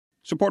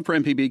Support for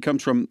MPB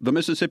comes from the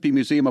Mississippi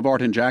Museum of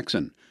Art in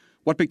Jackson.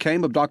 What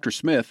Became of Dr.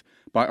 Smith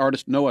by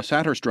artist Noah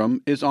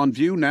Satterstrom is on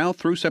view now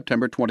through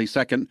September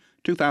 22,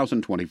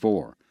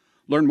 2024.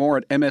 Learn more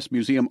at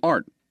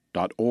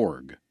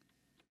msmuseumart.org.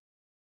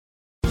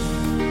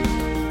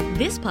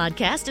 This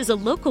podcast is a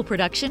local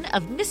production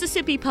of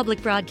Mississippi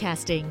Public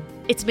Broadcasting.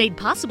 It's made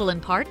possible in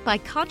part by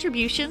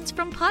contributions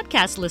from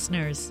podcast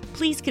listeners.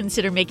 Please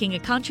consider making a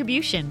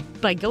contribution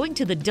by going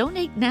to the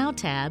Donate Now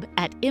tab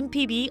at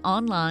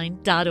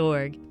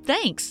mpbonline.org.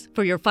 Thanks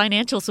for your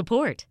financial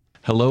support.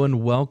 Hello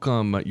and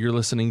welcome. You're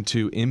listening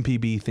to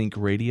MPB Think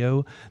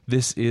Radio.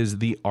 This is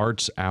the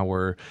Arts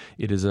Hour.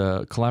 It is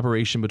a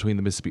collaboration between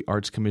the Mississippi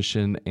Arts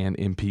Commission and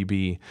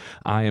MPB.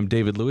 I am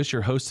David Lewis,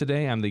 your host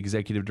today. I'm the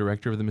Executive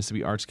Director of the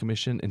Mississippi Arts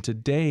Commission, and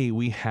today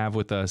we have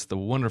with us the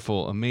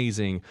wonderful,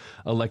 amazing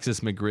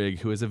Alexis McGrigg,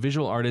 who is a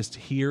visual artist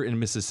here in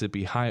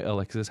Mississippi. Hi,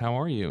 Alexis. How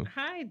are you?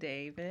 Hi,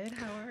 David.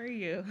 How are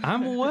you?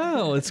 I'm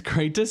well. It's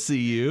great to see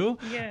you.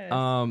 Yes.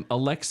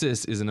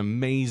 Alexis is an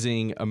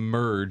amazing,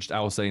 emerged, I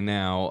will say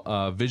now,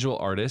 visual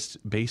artist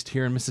based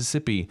here in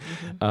Mississippi.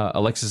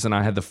 Alexis and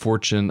I had the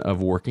fortune of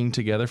working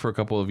together for a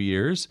couple of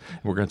years.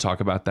 We're going to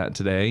talk about that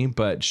today,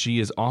 but she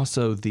is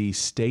also the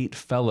state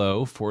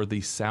fellow for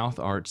the South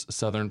Arts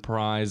Southern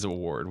Prize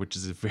Award, which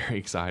is very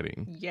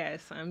exciting.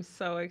 Yes, I'm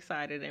so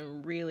excited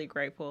and really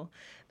grateful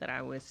that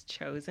I was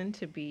chosen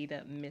to be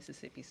the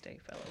Mississippi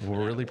State Fellow.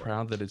 We're really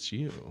proud that it's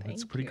you.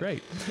 It's pretty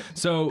great.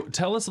 So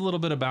tell us a little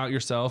bit about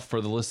yourself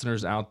for the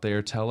listeners out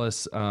there. Tell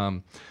us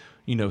some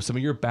of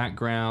your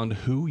background,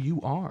 who you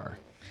are.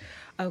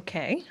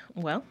 Okay.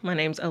 Well, my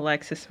name's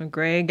Alexis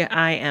McGrigg.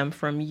 I am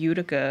from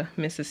Utica,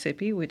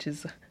 Mississippi, which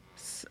is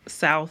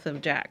south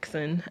of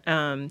Jackson.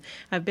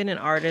 I've been an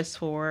artist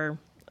for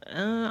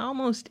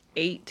almost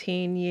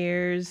 18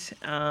 years.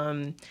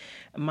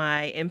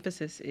 My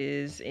emphasis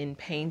is in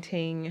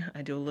painting.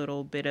 I do a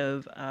little bit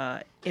of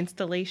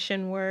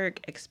installation work,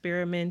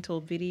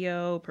 experimental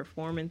video,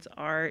 performance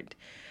art.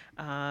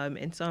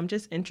 And so I'm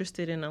just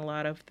interested in a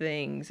lot of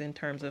things in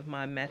terms of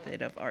my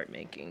method of art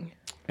making.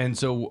 And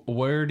so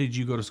where did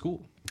you go to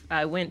school?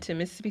 I went to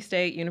Mississippi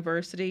State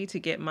University to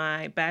get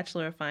my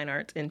Bachelor of Fine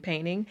Arts in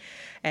painting.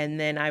 And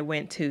then I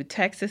went to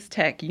Texas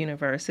Tech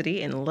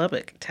University in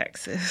Lubbock,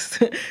 Texas,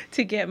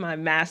 to get my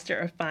Master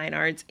of Fine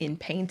Arts in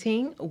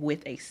painting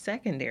with a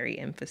secondary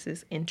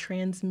emphasis in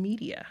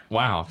transmedia.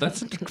 Wow,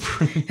 that's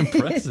pretty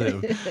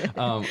impressive.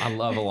 I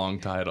love a long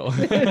title.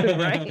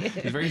 Right?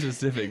 It's very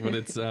specific, but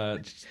it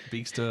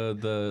speaks to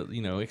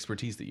the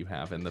expertise that you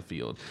have in the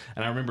field.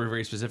 And I remember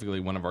very specifically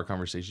one of our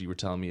conversations you were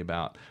telling me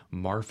about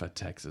Marfa,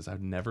 Texas.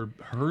 I've never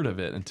heard of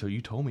it until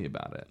you told me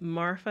about it.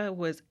 Marfa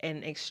was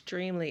an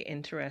extremely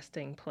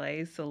interesting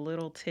place. A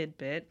little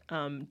tidbit.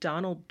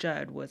 Donald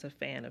Judd was a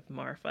fan of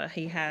Marfa.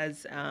 He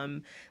has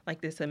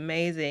this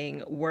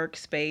amazing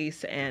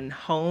workspace and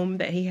home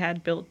that he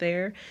had built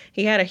there.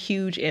 He had a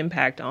huge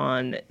impact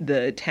on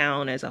the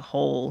town as a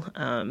whole.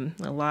 A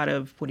lot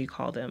of, what do you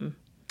call them?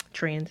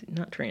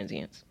 Not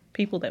transients.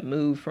 People that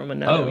move from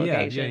another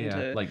location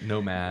to like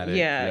nomadic.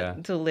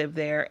 To live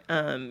there.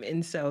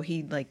 And so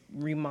he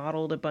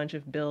remodeled a bunch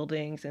of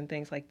buildings and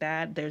things like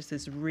that. There's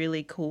this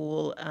really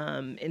cool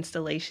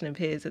installation of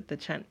his at the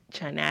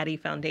Chinati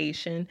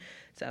Foundation.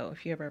 So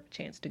if you ever have a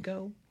chance to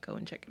go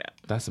and check it out.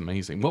 That's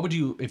amazing. What would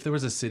you, if there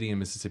was a city in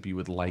Mississippi you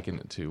would liken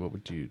it to,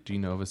 do you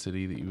know of a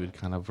city that you would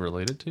kind of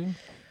relate it to?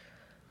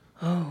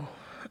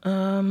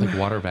 Like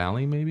Water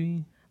Valley,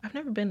 maybe? I've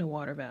never been to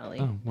Water Valley.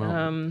 Oh,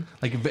 well,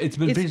 it's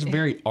a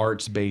very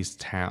arts-based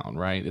town,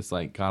 right? It's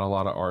got a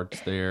lot of arts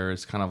there.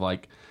 It's kind of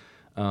like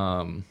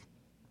a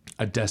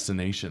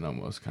destination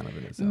almost, kind of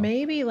in itself.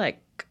 Maybe not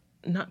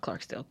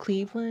Clarksdale,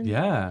 Cleveland.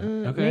 Yeah.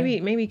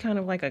 Okay. Maybe kind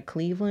of like a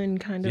Cleveland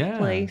kind of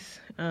place.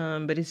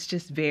 But it's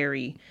just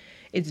very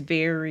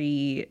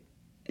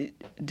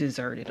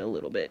deserted a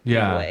little bit in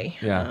a way.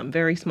 Yeah.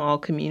 Very small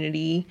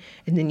community,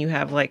 and then you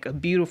have a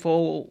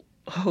beautiful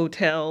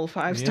hotel,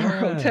 5-star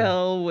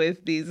hotel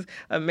with these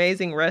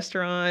amazing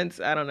restaurants.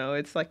 I don't know.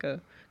 It's like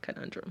a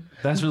conundrum.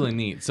 That's really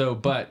neat. So,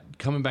 but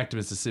coming back to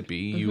Mississippi,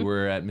 you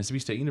were at Mississippi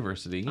State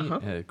University,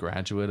 a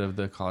graduate of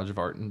the College of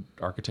Art and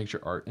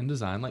Architecture, Art and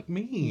Design, like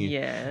me.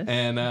 Yes.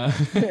 And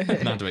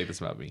not to make this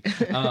about me,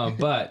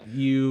 but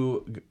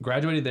you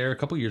graduated there a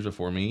couple years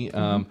before me.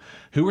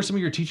 Who were some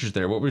of your teachers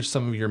there? What were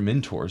some of your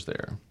mentors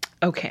there?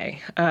 Okay.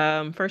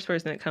 First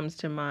person that comes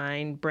to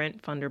mind,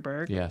 Brent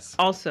Funderburg. Yes.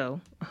 Also,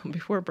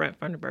 before Brent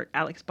Funderburg,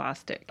 Alex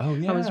Bostic. Oh,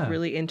 yeah. I was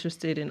really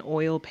interested in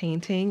oil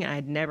painting.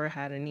 I'd never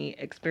had any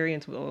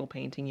experience with oil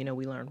painting.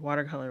 We learned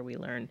watercolor, we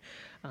learned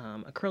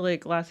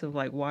acrylic, lots of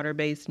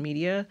water-based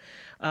media.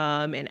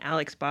 And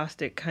Alex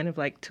Bostic kind of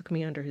took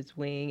me under his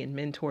wing and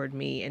mentored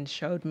me and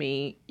showed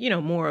me,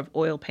 more of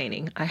oil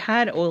painting. I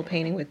had oil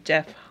painting with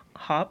Jeff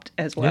Haupt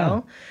as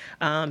well.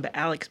 But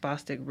Alex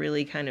Bostic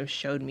really kind of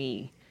showed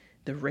me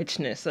the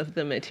richness of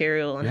the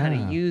material and how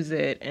to use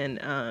it.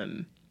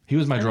 And he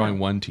was my drawing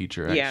one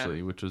teacher,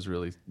 actually, which was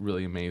really,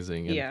 really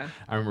amazing. And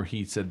I remember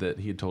he said that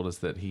he had told us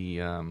that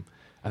he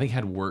I think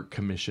had work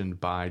commissioned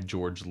by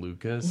George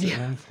Lucas.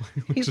 Yeah.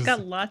 Which He's is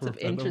got lots of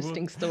incredible.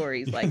 interesting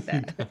stories like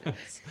that.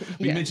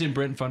 We Yeah. mentioned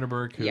Brent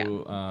Funderburk,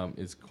 who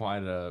is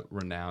quite a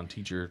renowned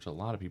teacher to a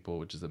lot of people,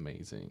 which is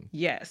amazing.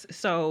 Yes.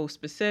 So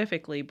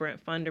specifically,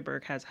 Brent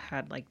Funderburk has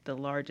had like the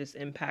largest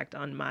impact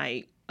on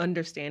my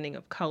understanding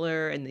of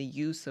color and the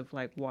use of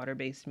like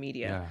water-based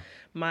media.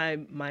 My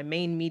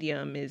main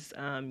medium is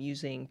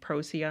using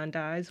Procyon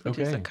dyes, which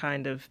is a Okay.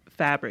 kind of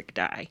fabric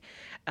dye.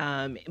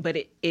 But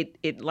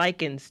it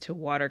likens to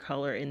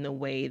watercolor in the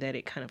way that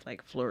it kind of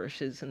like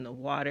flourishes in the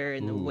water,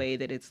 in the way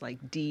that it's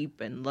like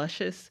deep and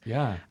luscious.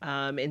 Yeah.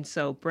 And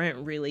so Brent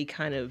really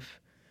kind of,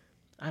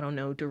 I don't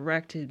know,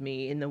 directed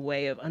me in the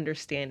way of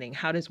understanding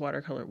how does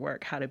watercolor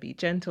work, how to be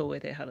gentle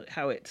with it,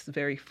 how it's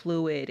very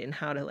fluid, and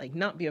how to like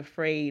not be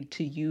afraid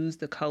to use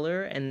the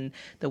color and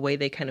the way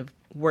they kind of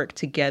work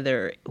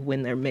together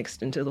when they're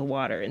mixed into the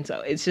water. And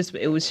so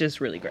it was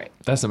just really great.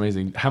 That's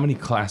amazing. How many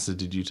classes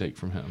did you take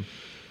from him?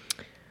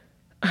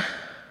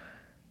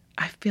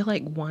 I feel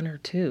like one or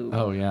two.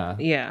 Oh, yeah.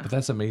 Yeah. But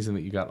that's amazing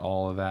that you got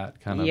all of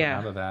that kind of Yeah.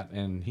 out of that.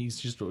 And he's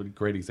just a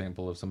great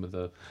example of some of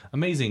the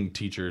amazing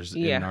teachers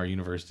in our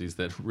universities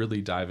that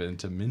really dive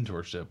into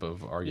mentorship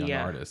of our young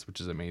artists, which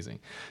is amazing.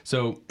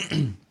 So,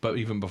 but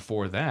even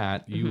before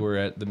that, you were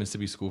at the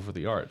Mississippi School for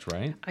the Arts,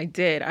 right? I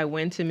did. I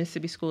went to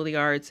Mississippi School of the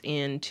Arts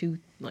in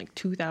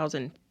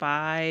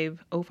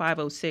 2005,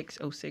 05, 06,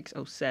 06,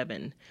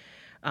 07.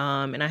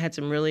 And I had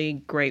some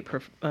really great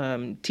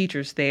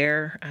teachers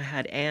there. I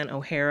had Ann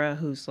O'Hara,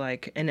 who's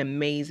like an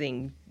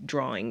amazing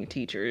drawing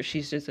teacher.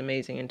 She's just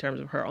amazing in terms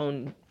of her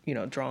own,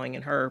 drawing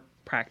and her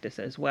practice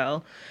as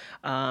well.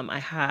 I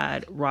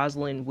had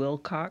Rosalind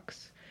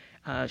Wilcox.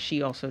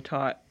 She also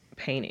taught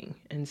painting.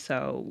 And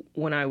so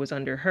when I was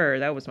under her,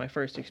 that was my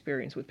first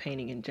experience with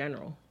painting in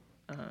general.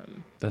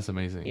 That's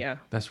amazing. Yeah.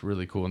 That's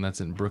really cool. And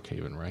that's in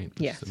Brookhaven, right?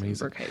 Yes, It's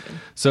amazing. in Brookhaven.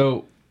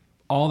 So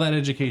all that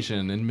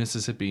education in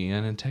Mississippi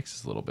and in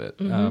Texas a little bit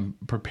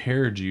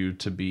prepared you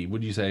to be,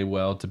 would you say,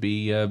 to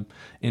be an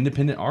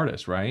independent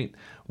artist, right?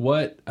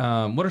 What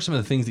are some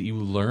of the things that you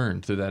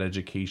learned through that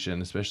education,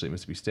 especially at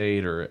Mississippi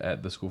State or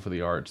at the School for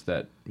the Arts,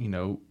 that,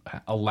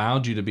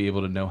 allowed you to be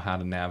able to know how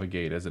to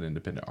navigate as an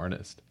independent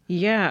artist?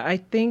 Yeah, I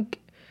think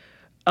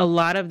a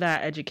lot of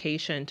that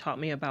education taught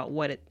me about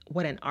what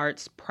an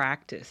arts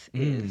practice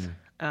is,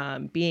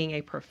 being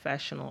a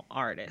professional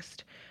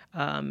artist.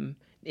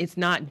 It's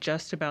not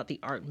just about the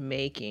art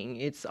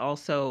making. It's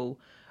also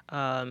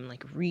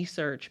like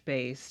research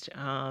based,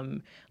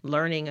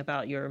 learning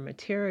about your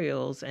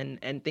materials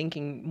and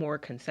thinking more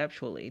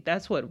conceptually.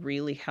 That's what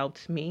really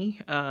helped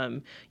me.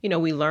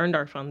 We learned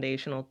our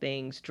foundational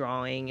things,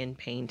 drawing and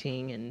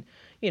painting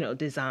and,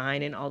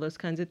 design and all those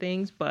kinds of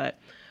things. But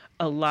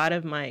a lot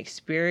of my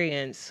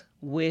experience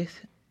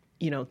with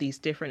these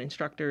different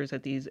instructors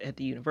at the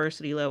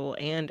university level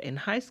and in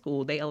high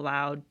school, they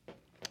allowed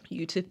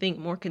you to think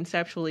more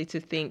conceptually, to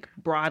think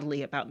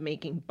broadly about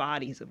making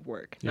bodies of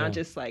work, not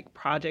just like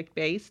project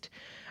based.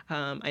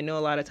 I know a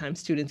lot of times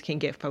students can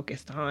get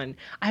focused on,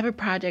 I have a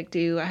project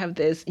due, I have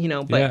this,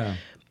 but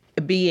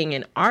being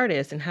an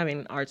artist and having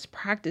an arts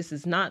practice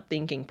is not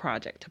thinking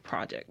project to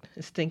project.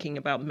 It's thinking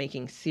about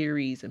making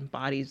series and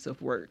bodies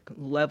of work,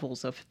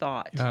 levels of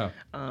thought,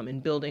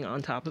 and building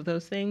on top of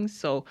those things.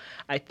 So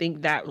I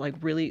think that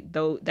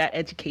that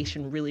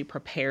education really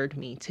prepared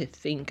me to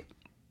think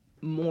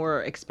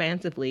more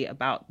expansively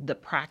about the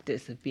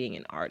practice of being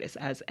an artist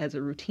as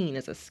a routine,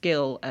 as a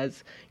skill,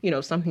 as,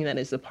 something that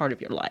is a part of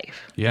your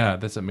life. Yeah,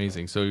 that's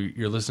amazing. So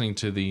you're listening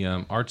to the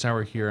Arts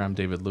Hour here. I'm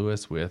David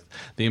Lewis with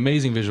the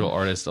amazing visual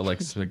artist,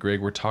 Alexis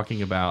McGrigg. We're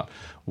talking about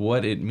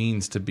what it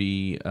means to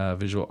be a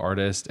visual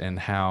artist and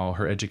how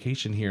her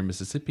education here in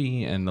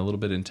Mississippi and a little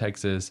bit in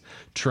Texas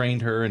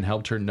trained her and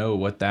helped her know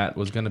what that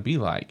was going to be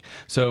like.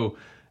 So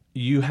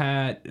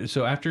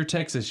after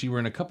Texas, you were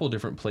in a couple of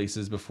different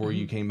places before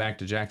you came back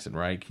to Jackson,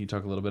 right? Can you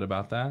talk a little bit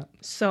about that?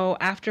 So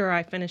after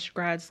I finished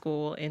grad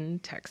school in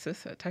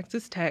Texas, at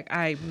Texas Tech,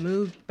 I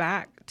moved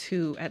back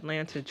to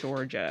Atlanta,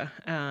 Georgia,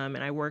 and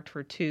I worked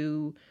for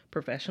two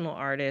professional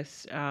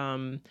artists,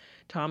 Tom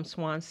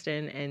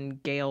Swanston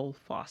and Gail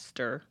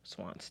Foster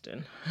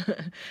Swanston.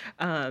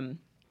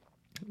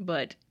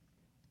 But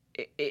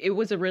it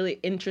was a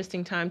really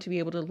interesting time to be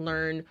able to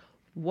learn,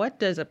 what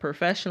does a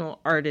professional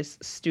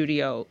artist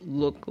studio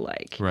look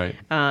like? Right.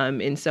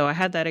 And so I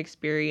had that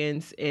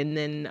experience, and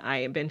then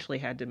I eventually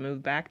had to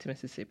move back to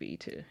Mississippi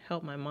to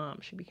help my mom.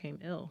 She became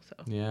ill, so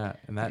yeah,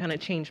 and that kind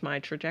of changed my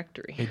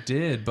trajectory. It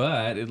did,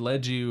 but it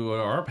led you,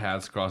 our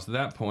paths crossed at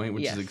that point,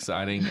 which is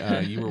exciting.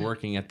 You were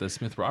working at the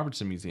Smith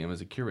Robertson Museum as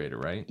a curator,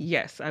 right?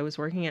 Yes, I was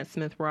working at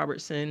Smith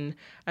Robertson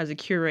as a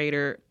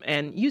curator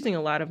and using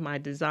a lot of my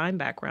design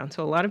background.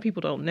 So a lot of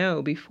people don't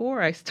know,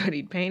 before I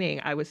studied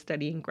painting, I was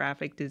studying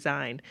graphic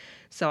design.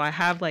 So I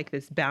have like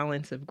this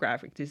balance of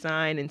graphic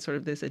design and sort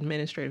of this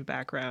administrative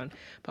background,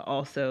 but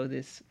also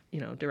this,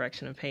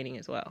 direction of painting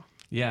as well.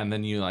 Yeah, and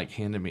then you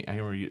handed me, I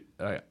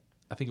remember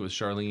I think it was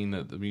Charlene,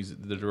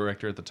 the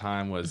director at the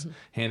time, was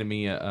handing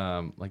me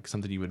like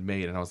something you had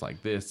made, and I was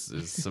like, this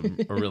is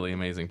a really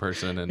amazing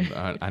person,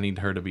 and I need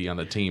her to be on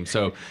the team.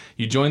 So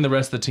you joined the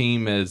rest of the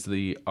team as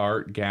the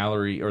art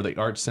gallery or the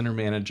art center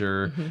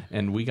manager,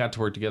 and we got to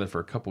work together for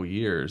a couple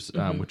years,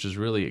 which is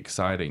really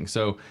exciting.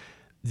 So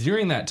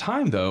during that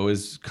time, though,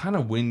 is kind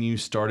of when you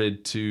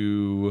started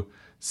to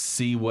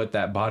see what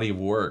that body of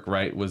work,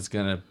 right, was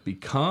going to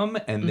become,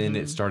 and then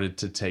it started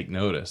to take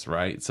notice,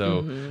 right?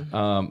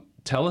 So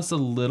tell us a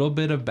little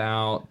bit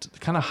about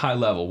kind of high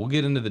level. We'll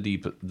get into the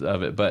deep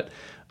of it, but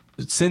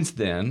since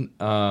then,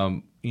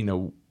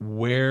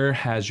 where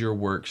has your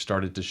work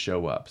started to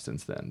show up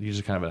since then?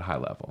 Usually kind of at a high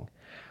level.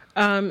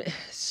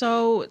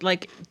 So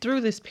like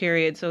through this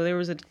period, so there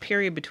was a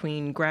period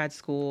between grad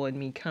school and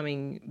me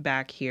coming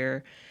back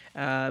here.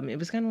 It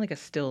was kind of like a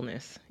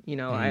stillness,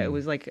 I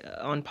was like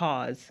on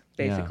pause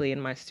basically in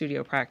my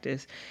studio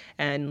practice,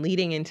 and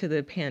leading into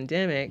the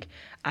pandemic,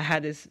 I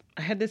had this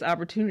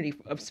opportunity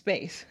of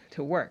space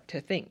to work,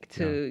 to think,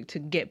 to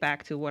get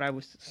back to what I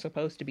was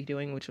supposed to be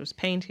doing, which was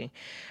painting.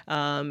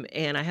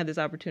 And I had this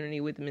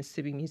opportunity with the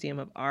Mississippi Museum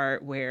of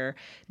Art where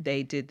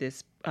they did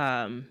this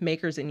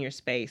Makers in Your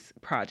Space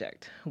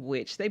project,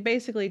 which they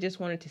basically just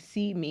wanted to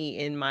see me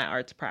in my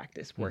arts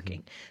practice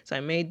working. So I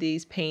made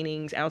these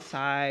paintings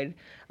outside,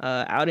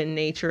 out in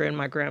nature in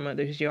my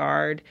grandmother's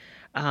yard.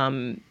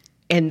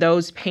 And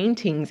those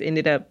paintings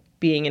ended up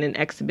being in an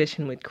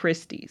exhibition with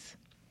Christie's.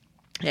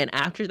 And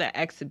after that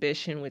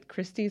exhibition with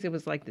Christie's, it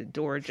was like the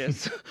door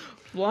just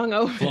flung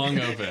open.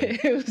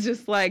 It was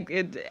just like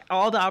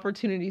all the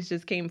opportunities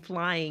just came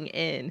flying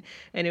in.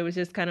 And it was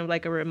just kind of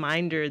like a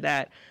reminder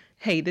that,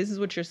 hey, this is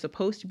what you're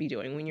supposed to be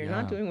doing. When you're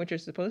not doing what you're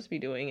supposed to be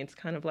doing, it's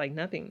kind of like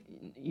nothing.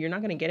 You're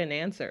not going to get an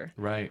answer.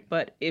 Right.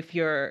 But if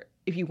you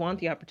want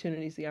the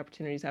opportunities have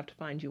to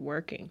find you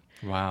working.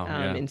 Wow.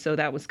 And so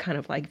that was kind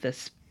of like the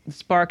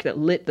spark that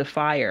lit the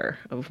fire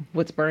of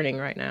what's burning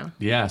right now.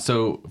 Yeah.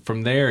 So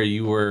from there,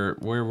 where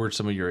were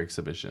some of your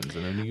exhibitions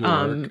in New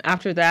York?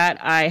 After that,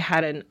 I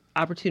had an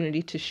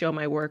opportunity to show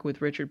my work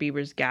with Richard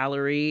Bieber's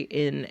gallery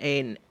in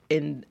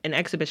an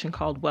exhibition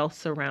called Wealth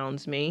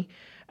Surrounds Me.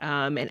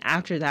 And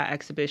after that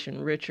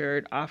exhibition,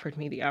 Richard offered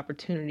me the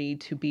opportunity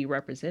to be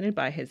represented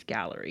by his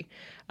gallery,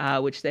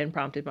 which then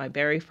prompted my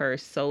very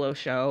first solo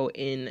show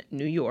in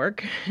New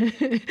York.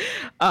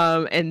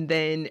 And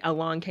then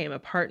along came a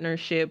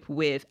partnership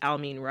with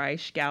Almin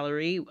Reich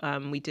Gallery.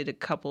 We did a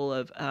couple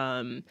of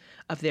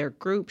their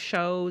group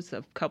shows,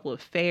 a couple of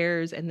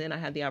fairs, and then I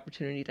had the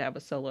opportunity to have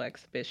a solo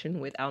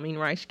exhibition with Almin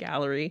Reich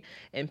Gallery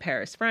in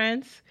Paris,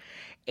 France.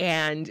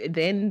 And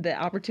then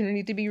the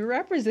opportunity to be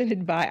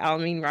represented by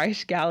Almin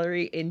Reich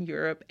Gallery in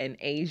Europe and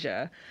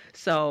Asia.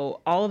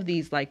 So all of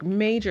these like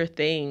major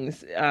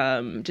things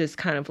just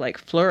kind of like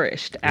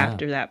flourished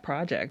after that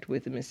project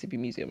with the Mississippi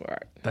Museum of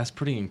Art. That's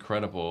pretty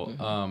incredible.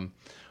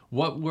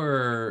 What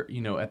were,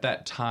 at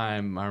that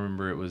time, I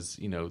remember it was,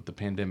 the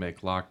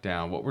pandemic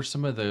lockdown. What were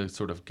some of the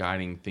sort of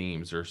guiding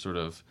themes or sort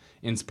of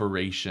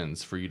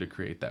inspirations for you to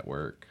create that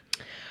work?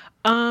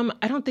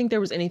 I don't think there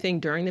was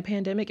anything during the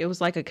pandemic. It was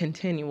like a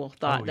continual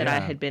thought that I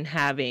had been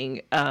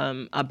having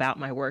about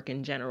my work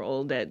in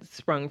general that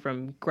sprung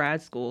from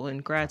grad school. In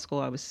grad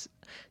school, I was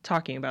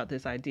talking about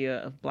this idea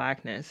of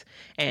Blackness.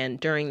 And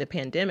during the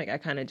pandemic, I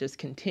kind of just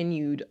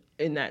continued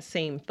in that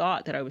same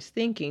thought that I was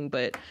thinking,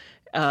 but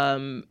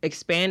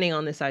expanding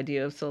on this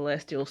idea of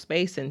celestial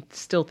space and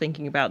still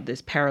thinking about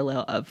this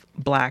parallel of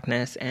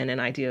Blackness and an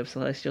idea of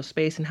celestial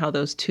space and how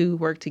those two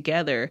work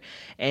together.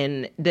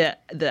 And the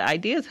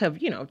ideas have,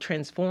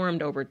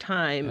 transformed over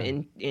time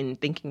in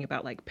thinking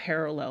about like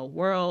parallel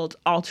worlds,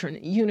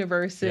 alternate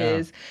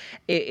universes.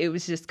 It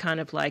was just kind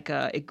of like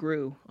it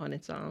grew on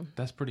its own.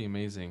 That's pretty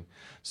amazing.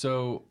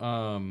 So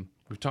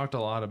we've talked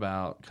a lot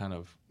about kind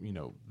of,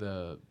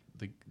 the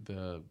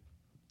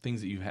things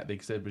that you've had, the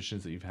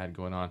exhibitions that you've had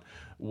going on.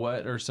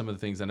 What are some of the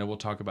things, I know we'll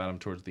talk about them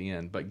towards the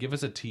end, but give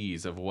us a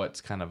tease of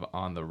what's kind of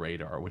on the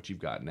radar, what you've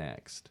got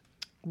next.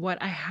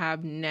 What I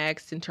have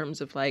next in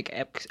terms of like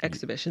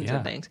exhibitions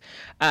and things.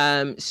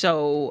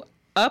 So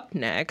up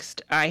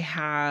next, I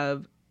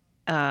have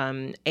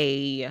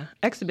a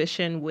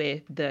exhibition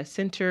with the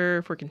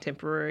Center for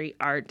Contemporary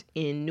Art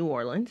in New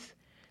Orleans.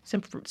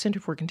 Center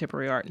for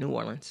Contemporary Art, New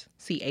Orleans,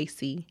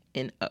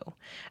 CACNO.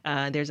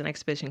 There's an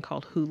exhibition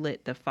called Who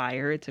Lit the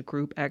Fire? It's a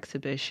group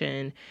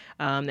exhibition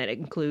that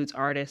includes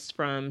artists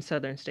from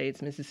southern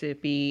states,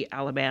 Mississippi,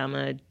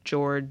 Alabama,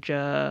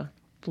 Georgia,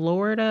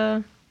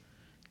 Florida,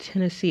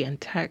 Tennessee, and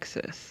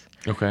Texas.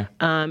 Okay.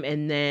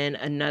 And then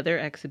another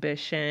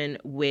exhibition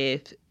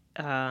with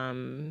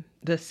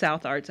the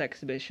South Arts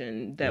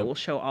exhibition that will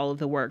show all of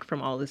the work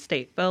from all the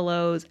state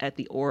fellows at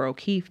the Orr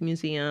O'Keefe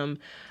Museum.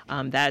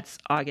 That's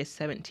August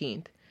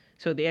 17th.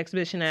 So the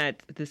exhibition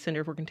at the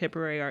Center for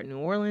Contemporary Art New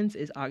Orleans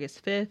is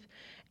August 5th,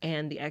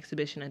 and the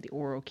exhibition at the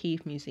Orr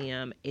O'Keefe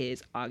Museum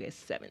is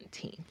August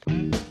 17th.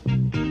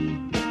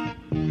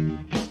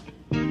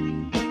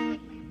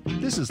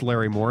 This is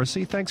Larry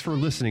Morrissey. Thanks for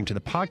listening to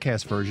the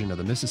podcast version of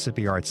the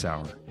Mississippi Arts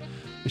Hour.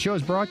 The show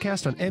is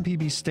broadcast on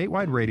MPB's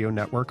statewide radio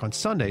network on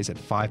Sundays at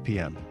 5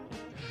 p.m.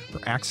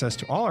 For access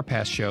to all our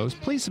past shows,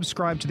 please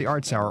subscribe to the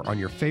Arts Hour on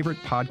your favorite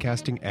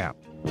podcasting app.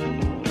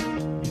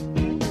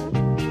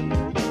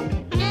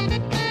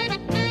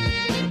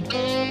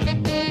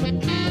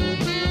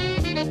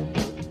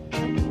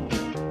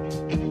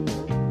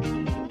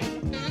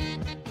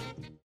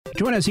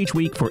 Join us each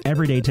week for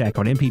Everyday Tech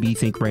on MPB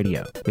Think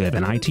Radio. We have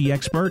an IT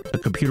expert, a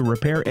computer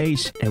repair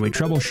ace, and we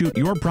troubleshoot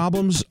your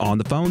problems on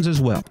the phones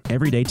as well.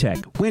 Everyday Tech,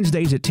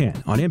 Wednesdays at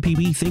 10 on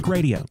MPB Think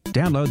Radio.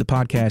 Download the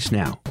podcast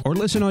now or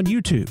listen on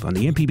YouTube on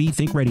the MPB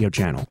Think Radio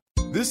channel.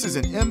 This is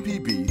an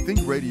MPB Think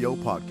Radio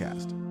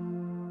podcast.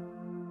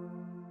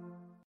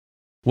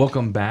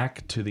 Welcome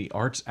back to the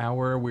Arts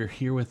Hour. We're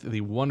here with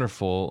the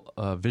wonderful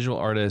visual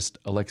artist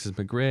Alexis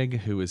McGrigg,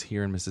 who is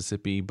here in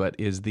Mississippi, but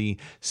is the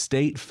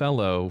state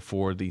fellow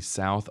for the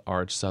South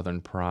Arts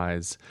Southern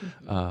Prize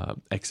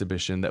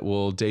exhibition that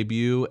will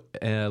debut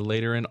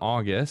later in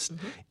August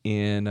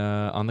in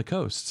on the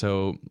coast.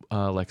 So,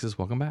 Alexis,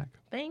 welcome back.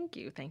 Thank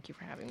you. Thank you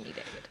for having me,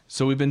 David.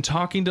 So we've been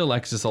talking to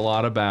Alexis a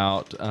lot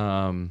about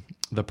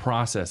the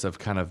process of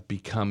kind of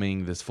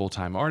becoming this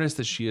full-time artist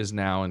that she is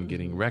now and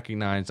getting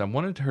recognized. I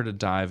wanted her to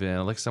dive in.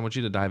 Alexis, I want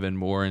you to dive in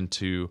more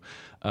into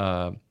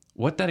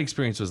what that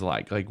experience was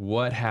like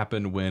what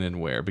happened, when, and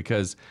where.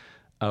 Because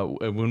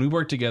when we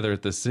worked together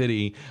at the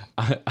city,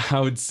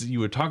 you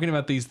were talking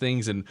about these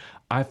things, and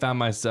I found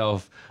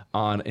myself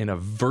in a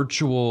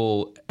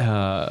virtual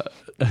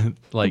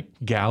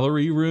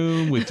gallery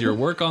room with your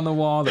work on the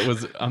wall that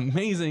was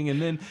amazing.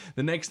 And then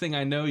the next thing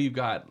I know, you've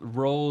got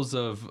rolls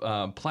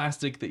of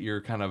plastic that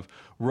you're kind of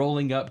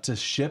rolling up to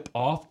ship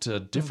off to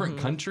different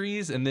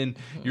countries, and then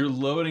you're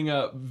loading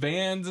up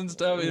vans and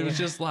stuff. It was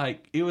just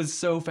it was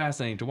so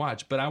fascinating to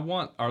watch. But I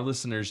want our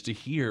listeners to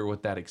hear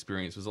what that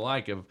experience was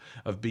like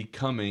of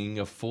becoming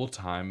a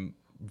full-time,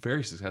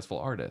 very successful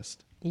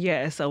artist.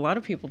 Yes, a lot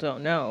of people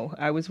don't know.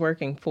 I was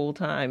working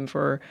full-time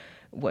for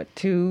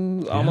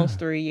almost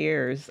 3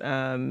 years,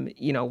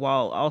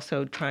 while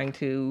also trying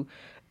to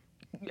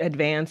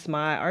advance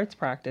my arts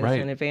practice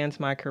and advance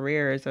my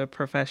career as a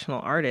professional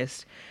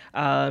artist.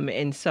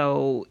 And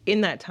so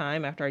in that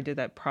time, after I did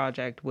that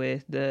project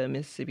with the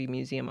Mississippi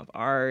Museum of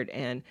Art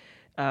and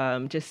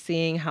just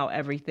seeing how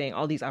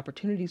all these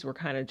opportunities were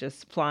kind of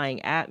just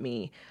flying at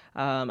me,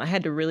 I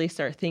had to really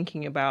start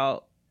thinking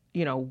about,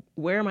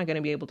 where am I going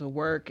to be able to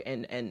work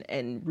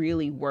and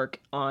really work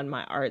on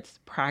my arts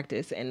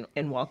practice and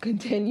while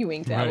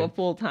continuing to have a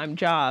full-time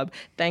job.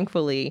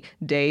 Thankfully,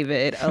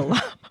 David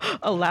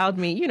allowed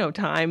me,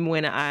 time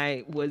when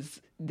I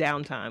was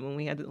downtime, when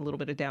we had a little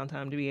bit of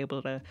downtime to be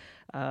able to,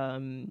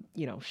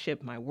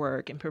 ship my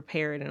work and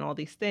prepare it and all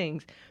these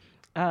things.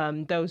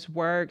 Those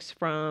works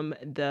from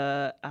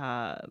the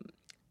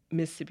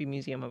Mississippi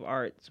Museum of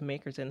Art's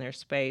Makers in Their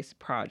Space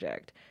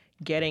project,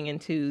 getting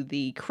into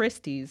the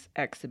Christie's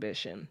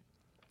exhibition.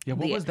 Yeah,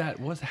 what was that?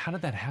 How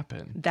did that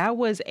happen? That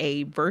was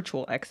a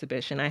virtual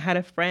exhibition. I had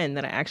a friend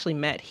that I actually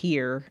met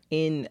here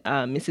in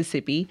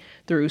Mississippi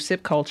through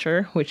SIP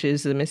Culture, which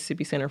is the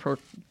Mississippi Center for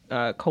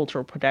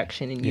Cultural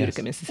Production in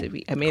Utica,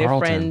 Mississippi. I made a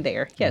friend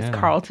there. Yes,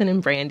 Carlton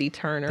and Brandy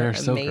Turner, they're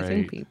so amazing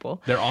great.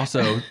 People. They're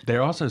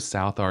also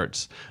South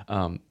Arts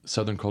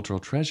Southern Cultural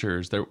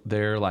Treasures.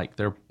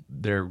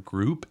 Their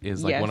group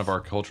is one of our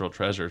cultural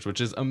treasures, which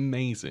is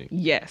amazing.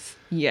 Yes.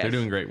 They're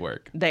doing great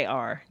work. They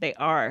are.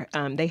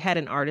 They had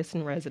an artist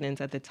in residence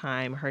at the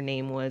time. Her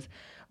name was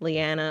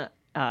Leanna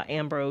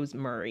Ambrose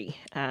Murray,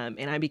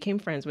 and I became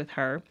friends with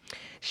her.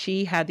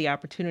 She had the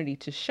opportunity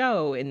to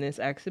show in this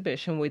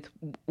exhibition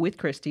with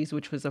Christie's,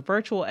 which was a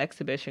virtual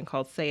exhibition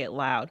called Say It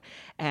Loud,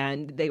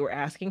 and they were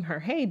asking her,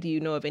 hey, do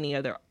you know of any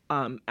other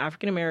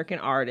African-American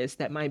artists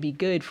that might be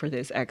good for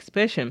this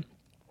exhibition?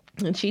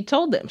 And she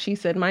told them, she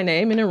said my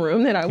name in a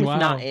room that I was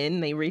not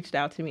in. They reached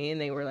out to me and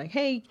they were like,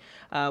 hey,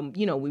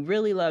 we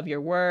really love your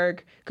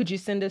work. Could you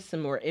send us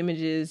some more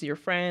images? Your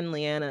friend,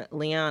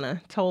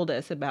 Leanna told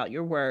us about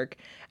your work.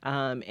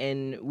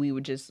 And we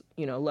would just,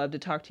 love to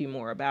talk to you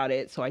more about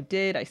it. So I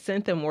did. I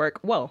sent them work.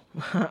 Well,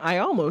 I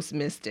almost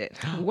missed it.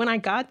 When I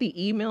got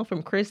the email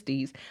from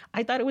Christie's,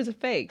 I thought it was a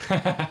fake.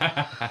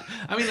 I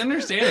mean,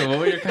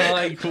 understandable. You're kind of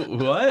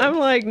like, what? I'm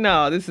like,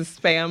 no, this is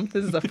spam.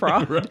 This is a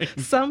fraud. Right.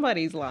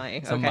 Somebody's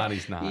lying.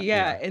 Somebody's not.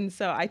 Yeah. And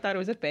so I thought it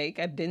was a fake.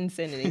 I didn't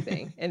send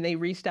anything. And they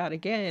reached out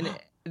again.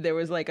 There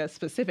was a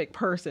specific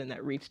person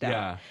that reached out.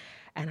 Yeah.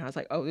 And I was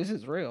like, oh, this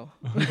is real.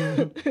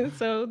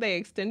 So they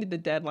extended the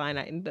deadline.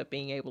 I ended up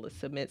being able to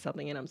submit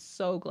something, and I'm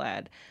so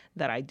glad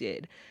that I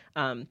did.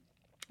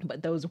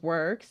 But those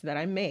works that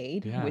I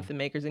made with the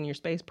Makers in Your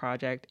Space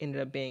project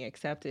ended up being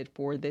accepted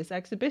for this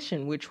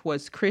exhibition, which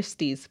was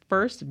Christie's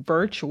first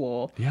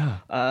virtual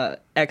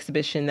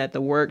exhibition that the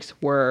works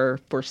were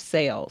for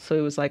sale. So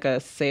it was like a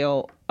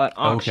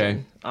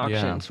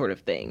auction sort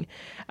of thing.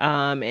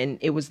 And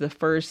it was the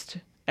first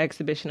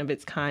exhibition of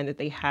its kind that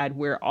they had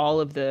where all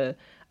of the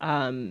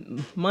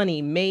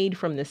money made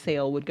from the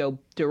sale would go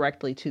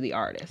directly to the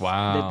artist.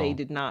 Wow. That they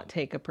did not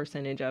take a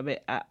percentage of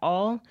it at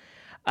all.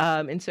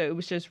 And so it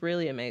was just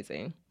really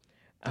amazing.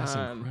 That's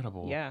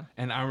incredible. Yeah.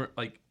 And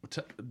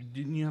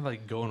didn't you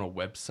have go on a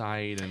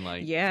website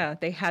and Yeah,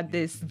 they had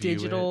this view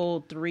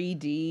digital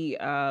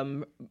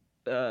 3D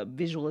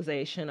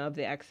visualization of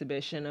the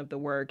exhibition of the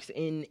works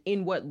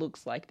in what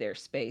looks like their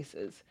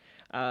spaces.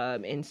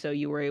 And so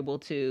you were able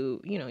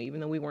to, even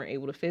though we weren't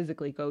able to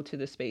physically go to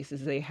the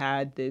spaces, they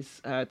had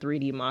this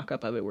 3D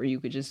mock-up of it where you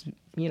could just,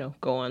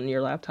 go on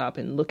your laptop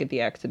and look at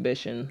the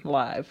exhibition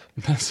live.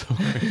 That's so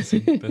crazy.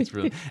 That's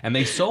really, and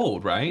they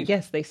sold, right?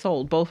 Yes, they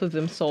sold. Both of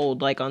them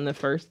sold on the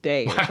first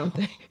day or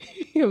something.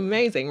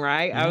 Amazing,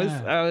 right?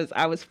 Yeah.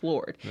 I was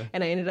floored.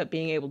 And I ended up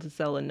being able to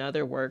sell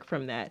another work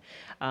from that,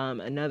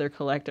 another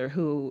collector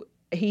who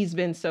he's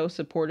been so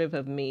supportive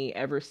of me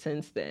ever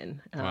since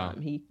then. Wow.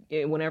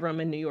 Whenever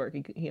I'm in New York,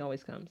 he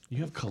always comes.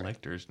 You have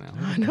collectors now.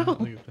 I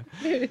know.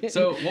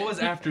 So what was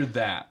after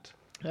that?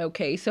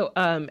 Okay, so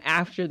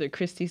after the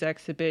Christie's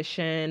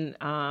exhibition,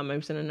 I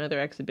was in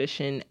another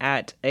exhibition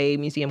at a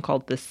museum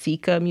called the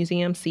Cica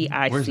Museum,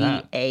 CICA. Where's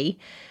that?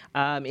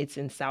 It's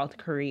in South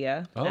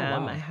Korea. Oh,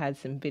 wow. I had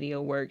some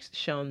video works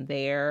shown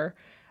there.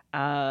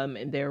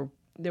 And there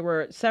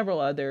were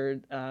several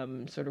other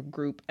sort of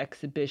group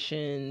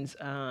exhibitions.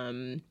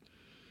 One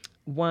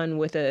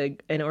with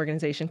an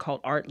organization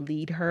called Art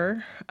Lead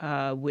Her,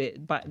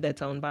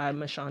 that's owned by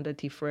Mashonda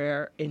T.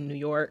 Frere in New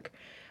York.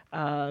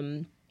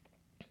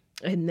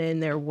 And then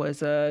there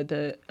was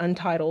the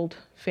Untitled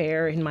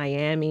Fair in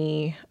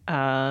Miami.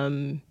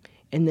 And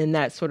then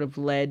that sort of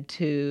led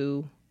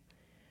to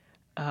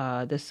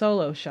the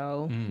solo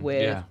show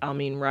with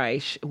Almin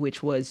Reich,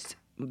 which was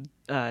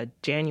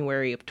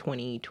January of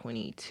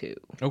 2022.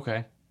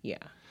 Okay. Yeah.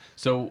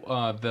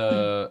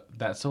 So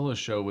that solo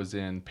show was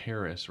in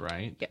Paris,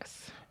 right?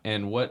 Yes.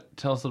 And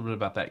tell us a little bit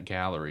about that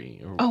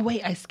gallery. Oh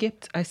wait, I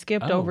skipped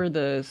over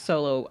the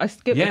solo.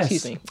 Yes.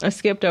 Excuse me. I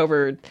skipped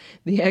over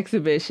the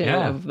exhibition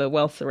of the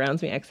Wealth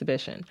Surrounds Me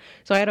exhibition.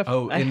 So I had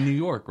in New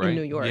York, right? In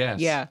New York. Yes.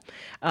 Yeah.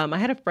 I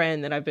had a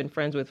friend that I've been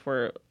friends with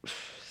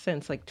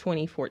since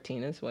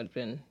 2014. It's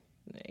been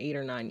 8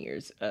 or 9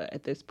 years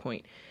at this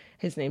point.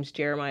 His name's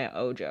Jeremiah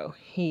Ojo.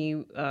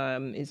 He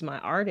is my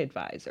art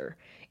advisor,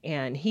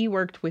 and he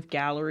worked with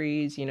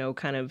galleries,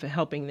 kind of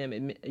helping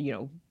them,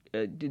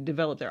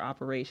 develop their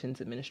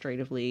operations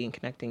administratively and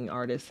connecting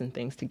artists and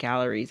things to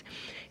galleries.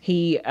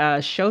 He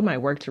showed my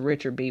work to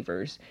Richard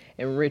Beavers,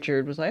 and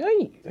Richard was like,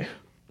 "Hey,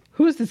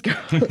 who is this girl?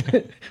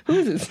 Who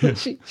is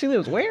this? She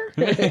lives where?"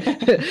 But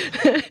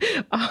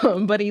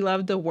he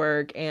loved the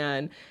work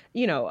and,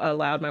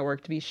 allowed my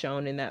work to be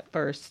shown in that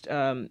first,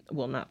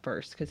 not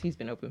first, because he's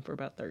been open for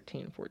about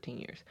 13, 14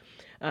 years,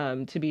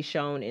 to be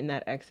shown in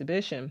that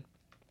exhibition.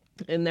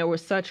 And there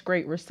was such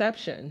great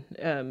reception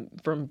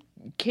from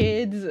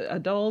kids,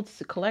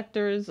 adults,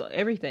 collectors,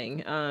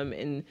 everything.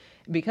 And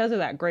because of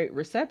that great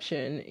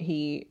reception,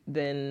 he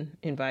then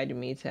invited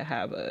me to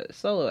have a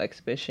solo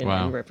exhibition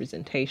and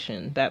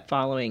representation that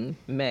following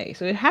May.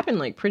 So it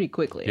happened pretty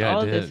quickly. Yeah,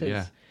 All it of did,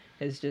 this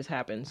has just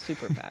happened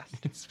super fast.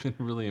 It's been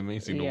really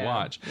amazing to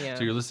watch. Yeah.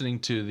 So you're listening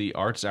to the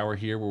Arts Hour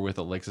here. We're with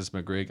Alexis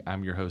McGrigg.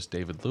 I'm your host,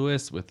 David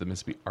Lewis, with the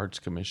Mississippi Arts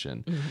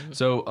Commission. Mm-hmm.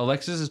 So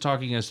Alexis is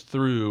talking us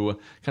through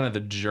kind of the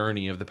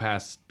journey of the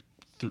past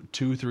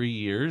 2-3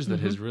 years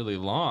that has really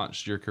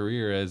launched your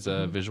career as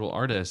a visual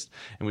artist.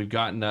 And we've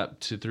gotten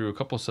up through a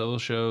couple solo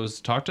shows.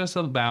 Talk to us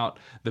about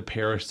the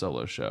Paris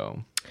solo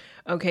show.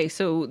 Okay,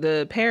 so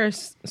the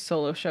Paris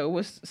solo show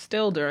was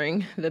still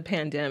during the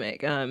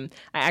pandemic. I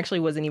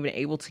actually wasn't even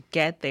able to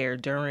get there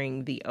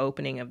during the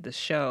opening of the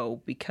show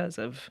because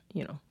of,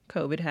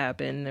 COVID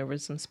happened. There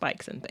was some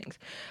spikes and things.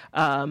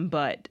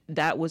 But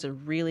that was a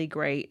really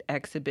great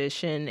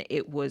exhibition.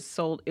 It was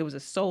a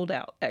sold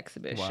out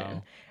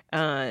exhibition.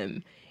 Wow.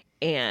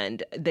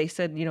 And they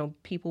said,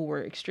 people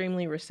were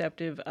extremely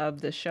receptive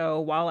of the show.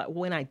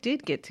 When I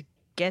did get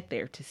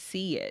there to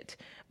see it,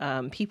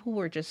 people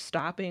were just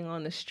stopping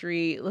on the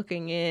street,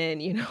 looking in,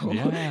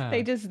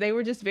 they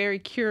were just very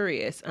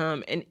curious.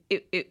 And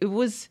it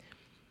was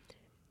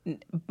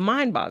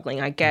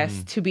mind-boggling, I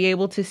guess, to be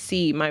able to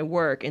see my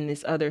work in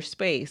this other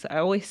space. I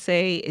always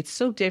say it's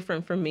so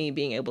different from me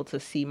being able to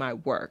see my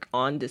work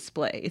on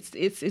display.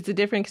 It's a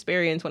different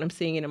experience when I'm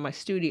seeing it in my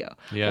studio.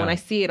 Yeah. When I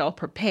see it all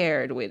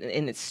prepared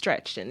and it's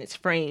stretched and it's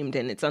framed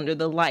and it's under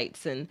the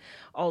lights and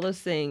all those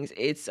things,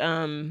 it's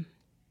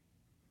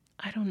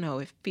I don't know.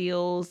 It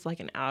feels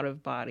like an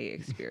out-of-body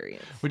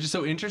experience. Which is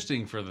so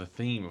interesting for the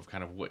theme of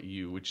kind of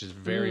which is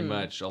very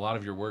much, a lot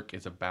of your work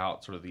is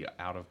about sort of the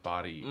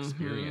out-of-body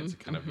experience,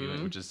 kind of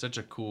viewing, which is such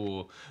a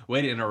cool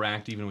way to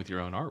interact even with your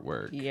own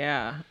artwork.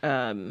 Yeah.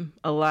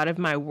 A lot of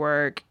my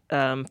work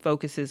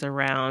focuses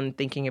around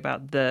thinking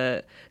about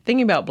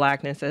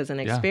Blackness as an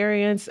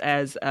experience,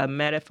 as a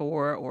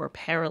metaphor or a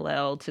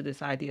parallel to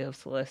this idea of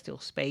celestial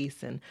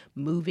space and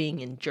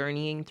moving and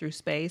journeying through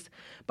space,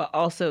 but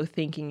also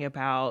thinking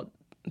about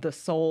the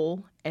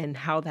soul and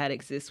how that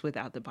exists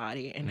without the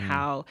body, and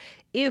how,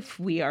 if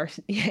we are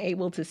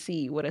able to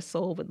see what a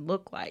soul would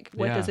look like,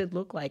 what does it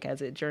look like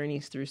as it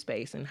journeys through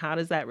space, and how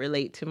does that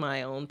relate to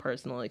my own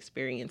personal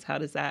experience? How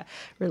does that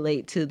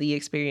relate to the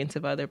experience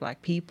of other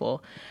Black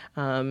people?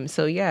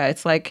 So yeah,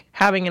 it's like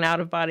having an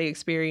out-of-body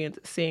experience,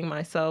 seeing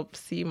myself,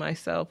 see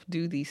myself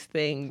do these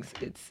things.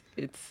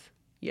 It's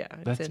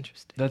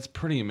interesting. That's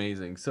pretty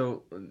amazing.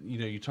 So,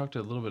 you talked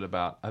a little bit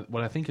about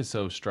what I think is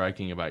so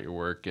striking about your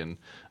work. And,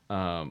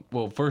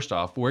 well, first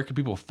off, where can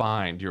people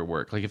find your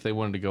work? Like if they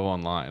wanted to go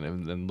online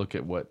and look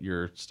at what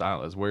your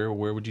style is, where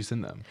would you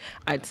send them?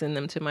 I'd send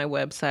them to my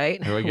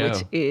website, Here we go.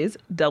 which is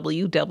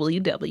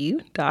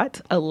www.alexis,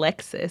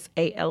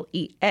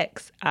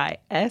 ALEXIS,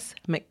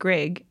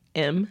 McGrigg,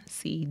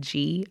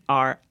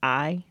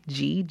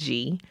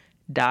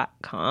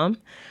 McGrigg.com.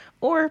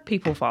 Or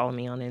people follow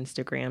me on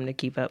Instagram to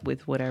keep up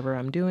with whatever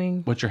I'm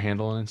doing. What's your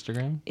handle on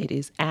Instagram? It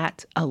is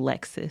at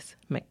Alexis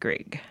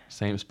McGrigg.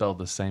 Same, spelled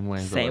the same way.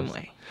 Same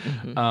way.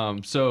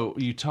 Mm-hmm. So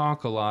you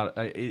talk a lot.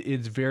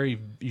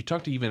 You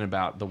talked even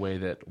about the way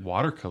that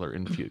watercolor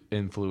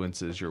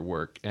influences your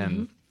work,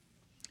 and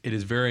it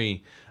is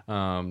very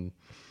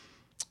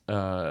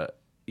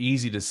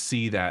easy to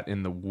see that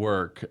in the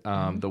work.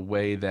 The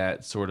way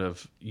that sort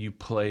of you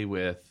play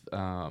with.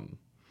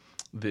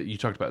 You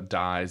talked about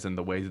dyes and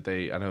the way that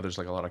I know there's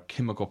like a lot of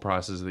chemical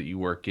processes that you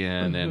work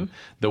in, and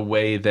the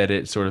way that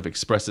it sort of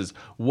expresses.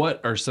 What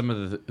are some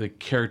of the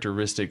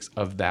characteristics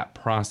of that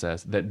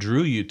process that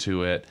drew you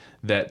to it,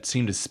 that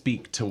seem to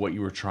speak to what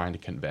you were trying to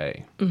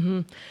convey?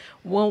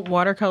 Well,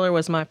 watercolor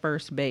was my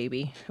first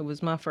baby. It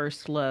was my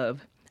first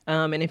love.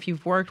 And if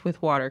you've worked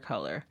with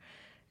watercolor,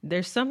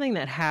 there's something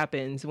that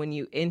happens when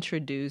you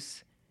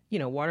introduce,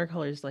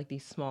 watercolor is like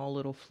these small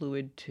little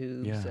fluid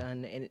tubes,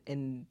 and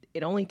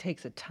it only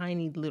takes a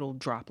tiny little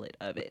droplet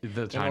of it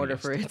in order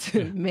for it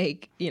to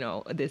make,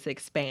 this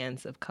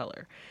expanse of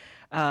color.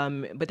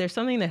 But there's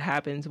something that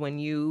happens when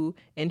you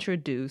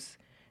introduce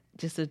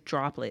just a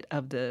droplet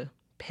of the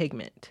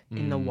pigment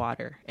in the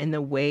water, and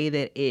the way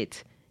that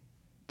it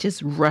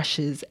just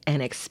rushes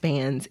and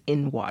expands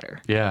in water.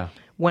 Yeah.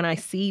 When I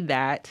see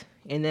that,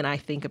 and then I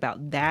think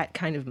about that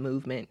kind of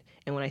movement,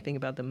 and when I think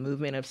about the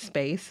movement of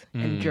space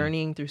and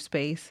journeying through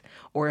space,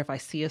 or if I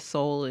see a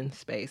soul in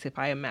space, if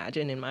I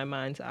imagine in my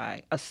mind's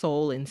eye a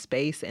soul in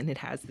space and it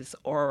has this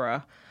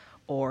aura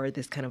or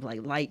this kind of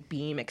like light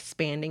beam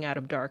expanding out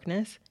of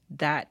darkness,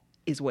 that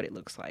is what it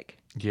looks like.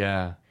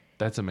 Yeah,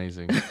 that's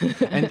amazing.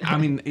 And I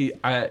mean,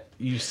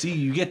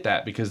 you get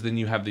that because then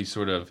you have these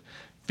sort of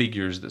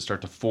figures that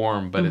start to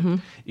form. But,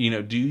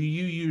 do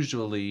you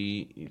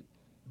usually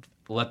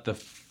let the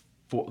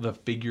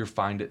figure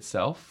find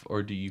itself,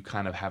 or do you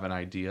kind of have an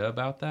idea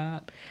about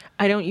that?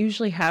 I don't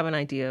usually have an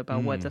idea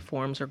about what the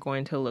forms are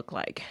going to look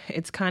like.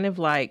 It's kind of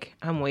like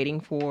I'm waiting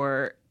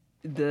for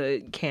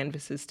the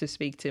canvases to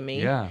speak to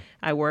me. Yeah.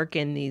 I work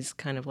in these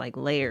kind of like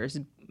layers,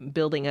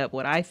 building up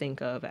what I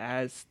think of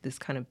as this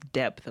kind of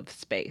depth of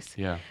space.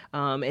 Yeah.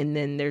 And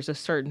then there's a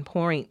certain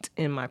point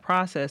in my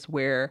process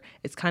where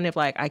it's kind of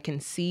like I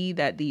can see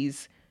that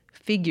these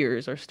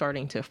figures are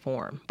starting to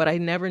form, but I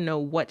never know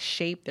what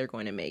shape they're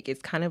going to make.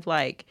 It's kind of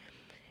like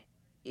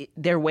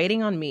they're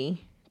waiting on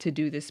me to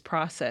do this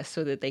process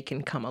so that they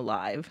can come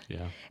alive.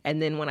 Yeah.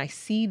 And then when I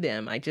see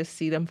them, I just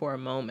see them for a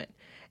moment,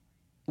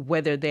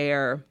 whether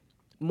they're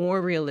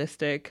more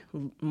realistic,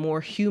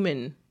 more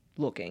human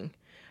looking.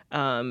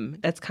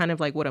 That's kind of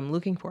like what I'm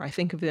looking for. I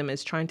think of them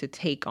as trying to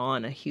take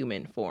on a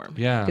human form.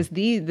 Yeah. Because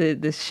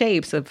the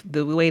shapes of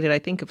the way that I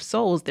think of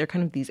souls, they're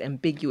kind of these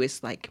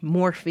ambiguous, like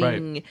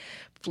morphing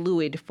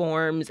fluid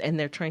forms, and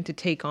they're trying to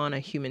take on a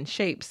human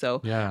shape.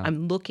 So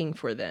I'm looking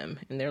for them,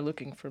 and they're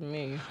looking for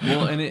me.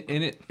 Well, and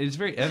it's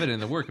very evident in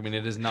the work. I mean,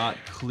 it is not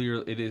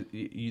clear. It is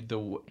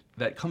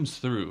that comes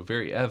through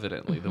very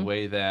evidently, the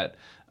way that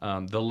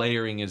the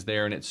layering is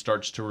there, and it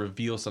starts to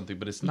reveal something,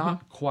 but it's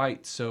not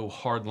quite so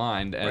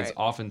hard-lined as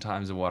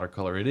oftentimes in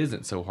watercolor. It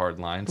isn't so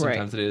hard-lined.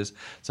 Sometimes it is,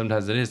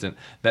 sometimes it isn't.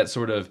 That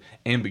sort of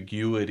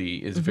ambiguity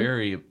is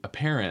very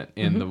apparent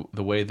in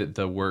the way that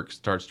the work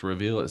starts to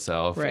reveal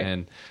itself.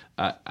 And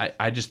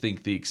I just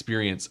think the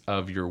experience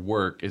of your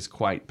work is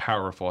quite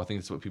powerful. I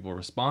think that's what people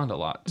respond a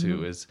lot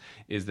to, is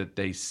that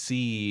they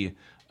see...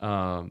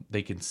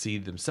 they can see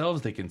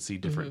themselves. They can see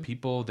different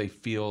people. They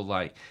feel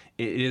like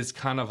it is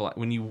kind of like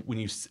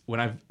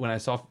when I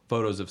saw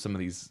photos of some of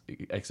these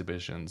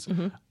exhibitions,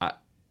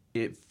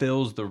 it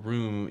fills the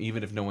room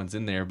even if no one's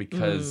in there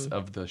because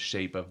of the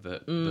shape of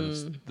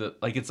the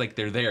like it's like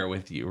they're there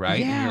with you, right?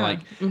 Yeah. And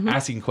you're like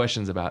asking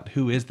questions about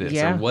who is this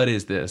or what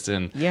is this,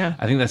 and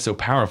I think that's so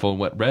powerful and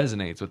what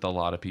resonates with a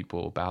lot of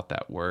people about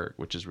that work,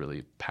 which is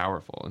really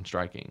powerful and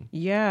striking.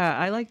 Yeah,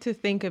 I like to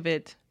think of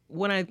it.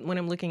 When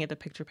I'm looking at the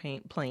picture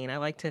plane, I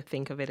like to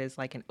think of it as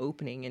like an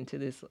opening into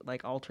this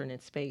like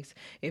alternate space.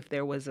 If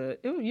there was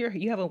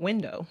you have a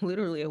window,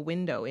 literally a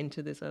window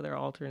into this other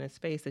alternate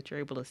space that you're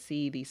able to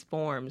see these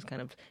forms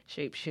kind of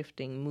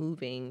shape-shifting,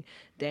 moving,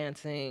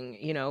 dancing,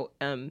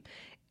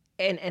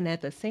 and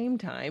at the same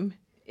time,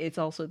 it's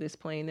also this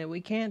plane that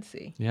we can't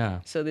see.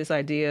 Yeah. So this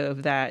idea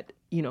of that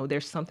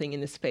there's something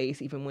in the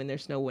space even when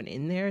there's no one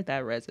in there.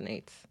 That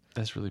resonates.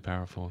 That's really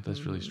powerful.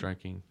 That's really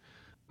striking.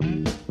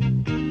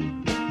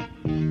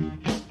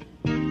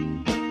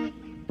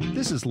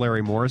 This is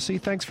Larry Morrissey.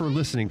 Thanks for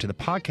listening to the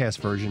podcast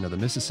version of the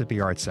Mississippi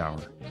Arts Hour.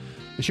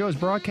 The show is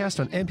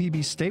broadcast on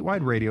MPB's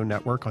statewide radio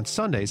network on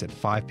Sundays at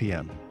 5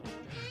 p.m.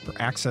 For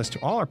access to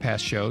all our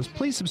past shows,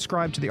 please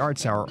subscribe to the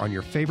Arts Hour on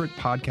your favorite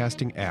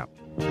podcasting app.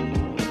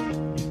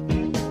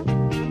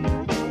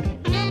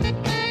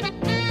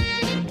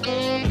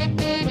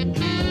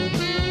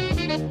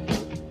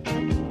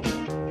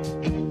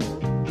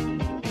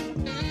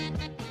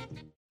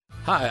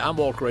 Hi, I'm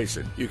Walt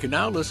Grayson. You can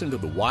now listen to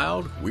the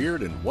wild,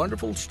 weird, and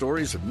wonderful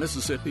stories of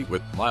Mississippi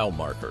with Mile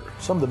Marker.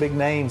 Some of the big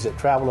names that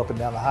travel up and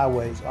down the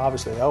highways,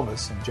 obviously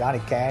Elvis and Johnny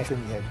Cash,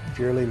 and you have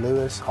Jerry Lee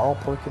Lewis, Carl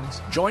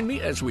Perkins. Join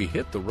me as we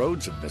hit the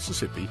roads of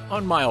Mississippi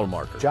on Mile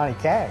Marker. Johnny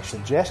Cash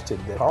suggested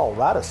that Carl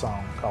write a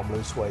song called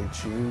Blue Suede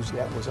Shoes.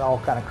 That was all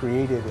kind of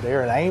created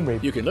there in Amory.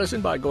 You can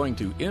listen by going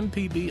to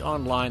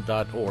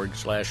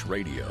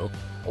mpbonline.org/radio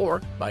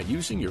or by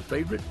using your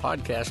favorite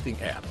podcasting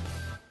app.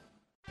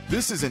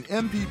 This is an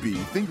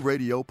MPB Think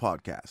Radio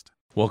podcast.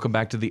 Welcome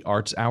back to the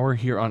Arts Hour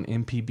here on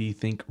MPB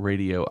Think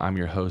Radio. I'm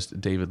your host,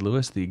 David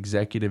Lewis, the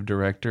Executive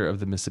Director of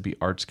the Mississippi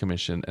Arts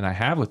Commission. And I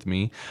have with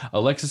me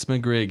Alexis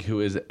McGrigg, who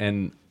is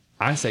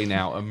I say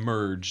now,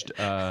 emerged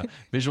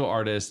visual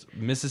artist,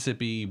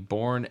 Mississippi,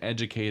 born,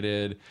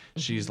 educated.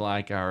 She's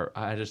like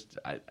I just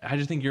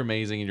think you're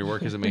amazing and your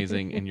work is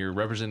amazing and you're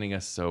representing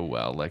us so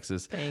well,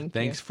 Alexis.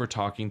 Thanks for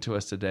talking to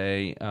us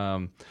today.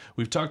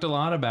 We've talked a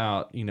lot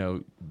about,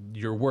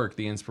 your work,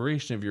 the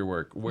inspiration of your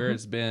work, where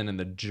it's been and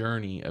the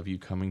journey of you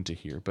coming to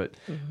here. But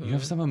you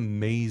have some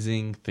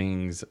amazing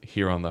things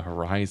here on the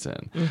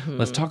horizon.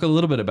 Let's talk a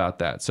little bit about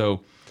that.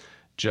 So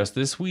just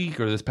this week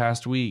or this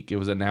past week, it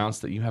was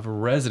announced that you have a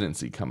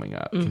residency coming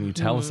up. Can you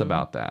tell us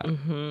about that?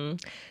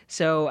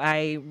 So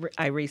I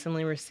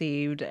recently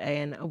received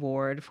an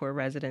award for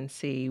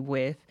residency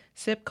with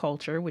SIP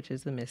Culture, which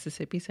is the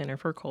Mississippi Center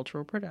for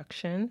Cultural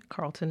Production,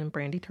 Carlton and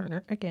Brandy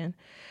Turner again.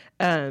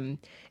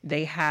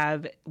 They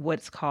have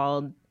what's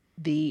called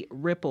the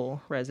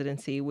Ripple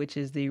residency, which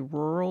is the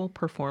Rural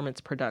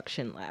Performance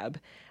Production Lab.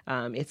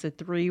 It's a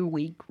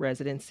 3-week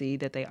residency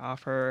that they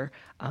offer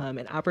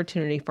an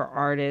opportunity for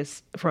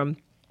artists from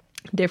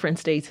different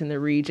states in the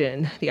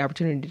region, the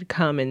opportunity to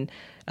come and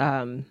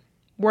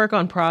work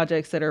on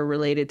projects that are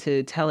related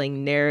to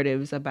telling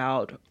narratives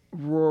about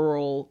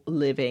rural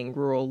living,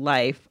 rural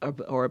life,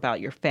 or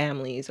about your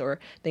families or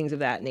things of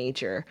that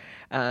nature.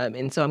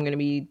 And so I'm going to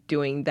be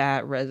doing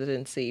that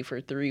residency for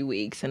 3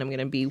 weeks, and I'm going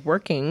to be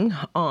working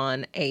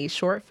on a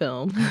short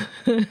film.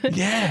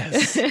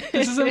 Yes,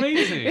 this is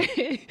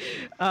amazing.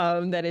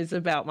 That is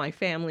about my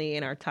family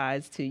and our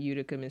ties to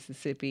Utica,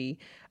 Mississippi.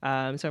 So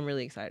I'm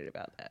really excited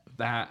about that.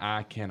 That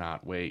I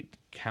cannot wait.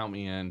 Count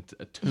me in,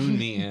 tune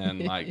me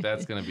in. Like,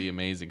 that's going to be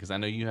amazing because I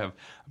know you have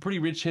a pretty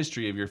rich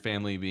history of your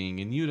family being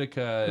in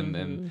Utica,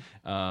 and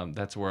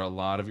that's where a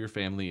lot of your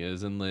family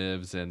is and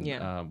lives, and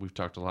we've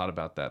talked a lot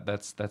about that.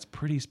 That's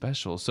pretty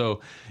special.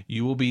 So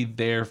you will be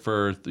there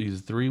for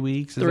 3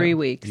 weeks? 3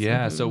 weeks.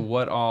 Yeah. So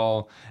what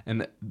all,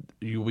 and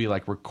you'll be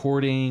like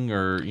recording,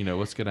 or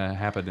what's going to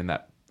happen in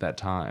that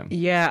time?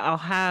 Yeah, I'll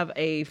have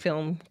a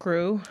film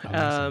crew.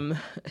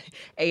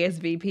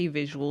 ASVP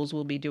Visuals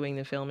will be doing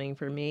the filming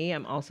for me.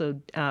 I'm also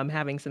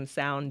having some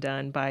sound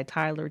done by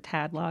Tyler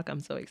Tadlock.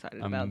 I'm so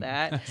excited about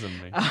that. That's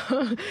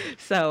amazing.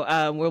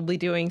 So we'll be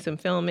doing some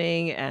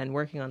filming and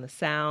working on the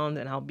sound,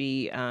 and I'll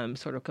be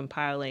sort of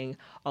compiling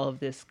all of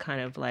this kind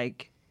of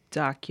like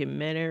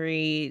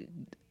documentary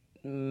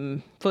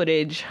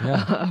footage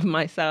of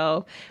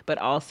myself, but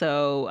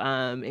also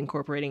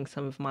incorporating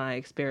some of my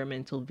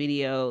experimental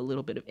video, a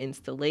little bit of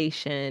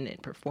installation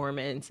and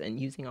performance, and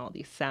using all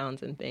these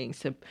sounds and things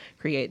to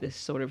create this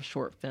sort of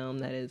short film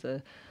that is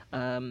a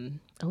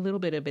little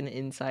bit of an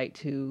insight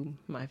to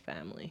my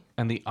family.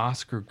 And the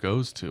Oscar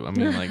goes to,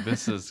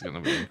 this is going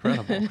to be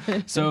incredible.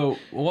 So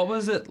what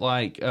was it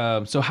like?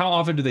 So how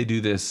often do they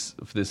do this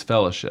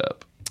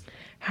fellowship?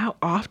 How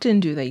often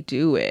do they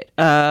do it?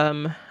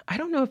 I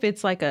don't know if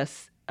it's like they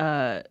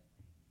do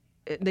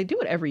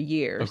it every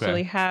year. Okay. So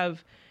they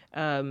have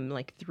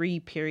like 3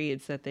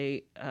 periods that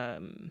they,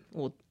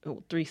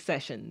 3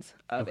 sessions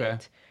of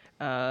it.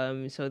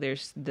 So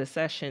there's the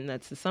session,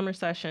 that's the summer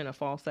session, a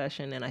fall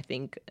session, and I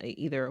think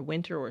either a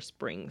winter or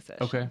spring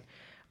session. Okay.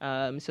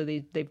 So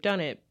they've done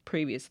it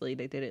previously.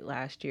 They did it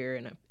last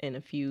year and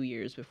a few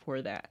years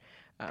before that.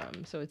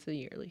 So it's a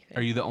yearly thing.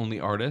 Are you the only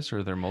artist, or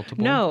are there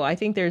multiple? No, I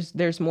think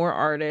there's more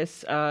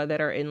artists that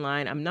are in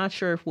line. I'm not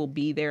sure if we'll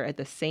be there at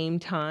the same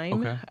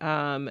time,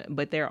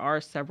 but there are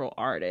several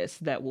artists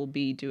that will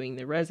be doing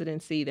the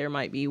residency. There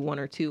might be 1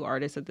 or 2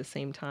 artists at the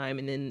same time,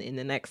 and then in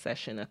the next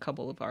session, a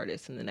couple of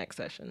artists in the next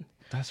session.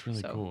 That's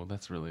really cool.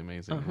 That's really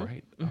amazing.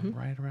 Right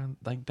around,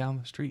 like down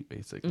the street,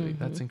 basically.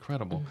 That's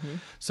incredible.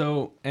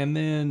 So, and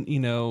then,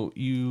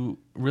 you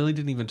really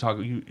didn't even talk,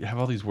 you have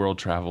all these world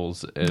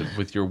travels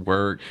with your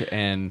work,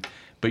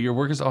 but your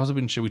work has also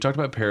been, we talked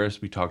about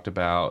Paris, we talked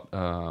about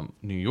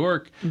New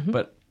York,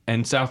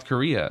 and South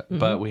Korea,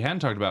 but we hadn't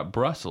talked about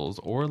Brussels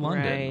or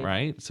London,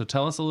 right? So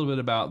tell us a little bit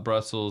about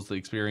Brussels, the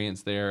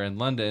experience there, and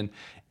London,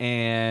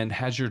 and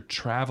has your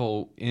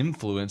travel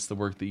influenced the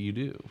work that you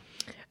do?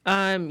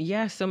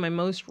 So my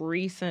most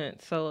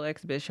recent solo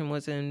exhibition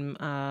was in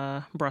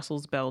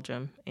Brussels,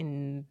 Belgium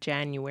in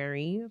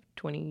January of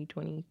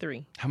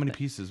 2023. How many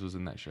pieces was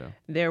in that show?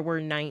 There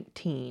were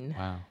 19.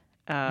 Wow.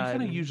 You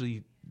kind of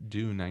usually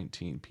do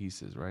 19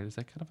 pieces, right? Is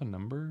that kind of a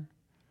number?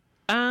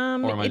 Or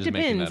am I it just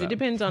making depends. that It up?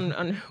 depends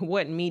on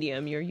what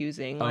medium you're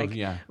using. Like,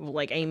 yeah.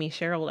 like Amy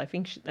Sherrill, I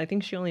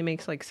think she only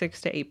makes like 6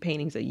 to 8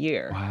 paintings a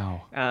year.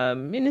 Wow.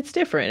 And it's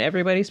different.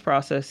 Everybody's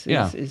process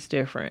is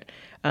different.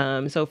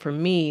 So for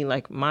me,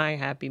 like my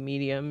happy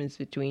medium is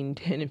between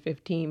 10 and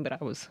 15, but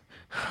I was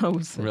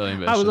really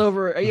ambitious. I was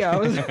over. Yeah, I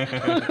was.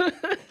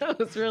 I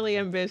was really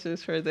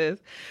ambitious for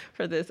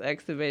this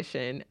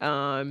exhibition.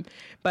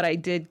 But I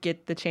did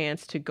get the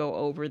chance to go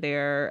over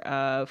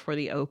there for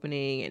the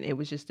opening, and it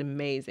was just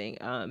amazing.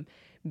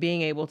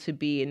 Being able to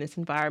be in this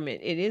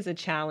environment, it is a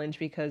challenge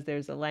because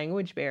there's a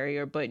language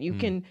barrier, but you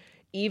can,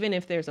 even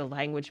if there's a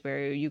language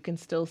barrier, you can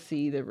still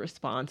see the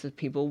response of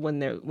people when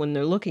they're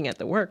looking at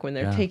the work, when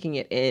they're taking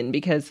it in,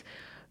 because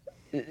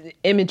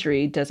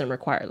imagery doesn't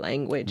require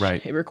language.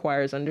 Right. It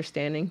requires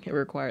understanding. It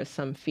requires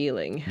some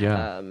feeling.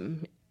 Yeah.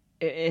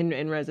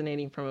 And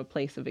resonating from a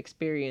place of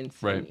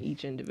experience Right. in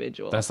each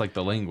individual. That's like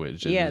the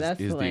language. That's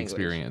is the the language.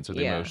 experience or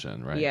the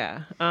emotion, right?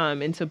 Yeah.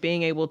 And so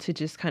being able to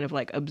just kind of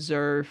like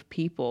observe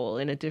people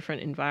in a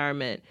different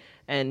environment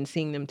and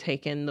seeing them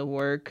take in the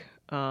work,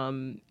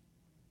 and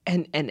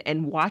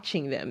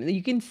watching them,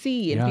 you can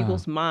see in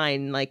people's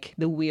mind like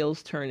the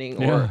wheels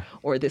turning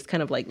or this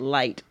kind of like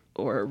light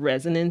or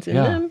resonance in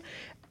them.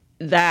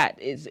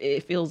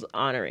 It feels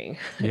honoring.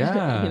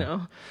 Yeah. You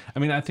know. I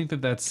mean, I think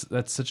that's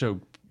such a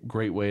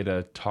great way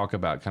to talk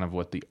about kind of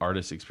what the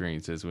artist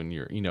experience is when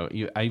you're,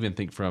 I even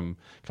think from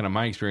kind of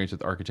my experience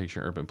with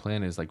architecture and urban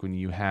plan is like when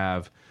you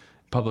have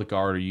public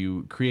art or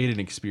you create an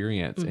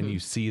experience and you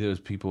see those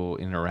people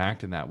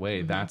interact in that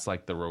way, that's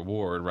like the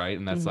reward, right?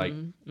 And that's like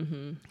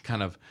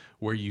kind of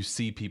where you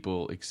see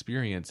people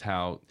experience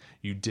how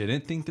you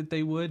didn't think that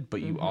they would,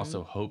 but you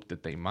also hoped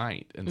that they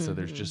might. And so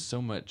there's just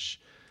so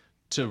much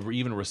to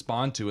even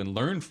respond to and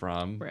learn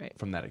from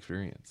that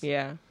experience.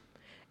 Yeah.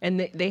 And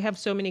they have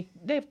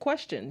they have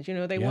questions,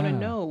 they want to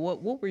know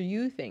what were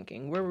you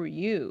thinking? Where were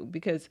you?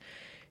 Because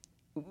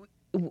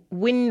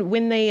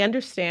when they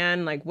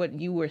understand like what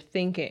you were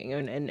thinking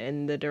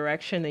and the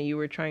direction that you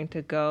were trying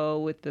to go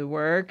with the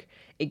work,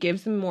 it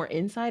gives them more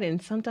insight,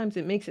 and sometimes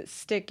it makes it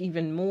stick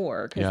even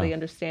more because they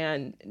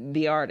understand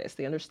the artist,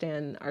 they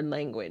understand our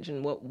language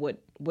and what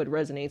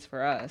resonates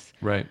for us.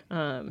 Right.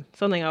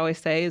 Something I always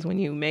say is when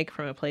you make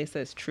from a place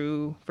that's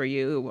true for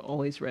you, it will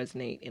always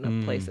resonate in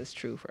a place that's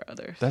true for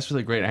others. That's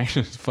really great.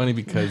 Actually, it's funny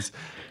because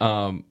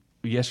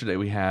yesterday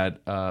we had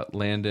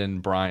Landon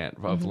Bryant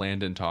of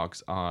Landon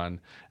Talks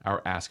on our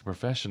Ask a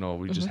Professional.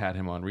 We just had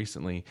him on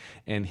recently,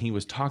 and he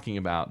was talking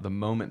about the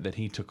moment that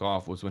he took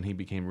off was when he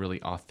became really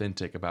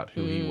authentic about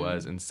who he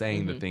was and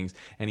saying the things,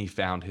 and he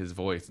found his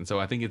voice. And so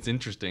I think it's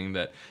interesting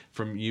that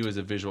from you as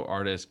a visual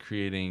artist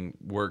creating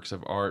works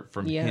of art,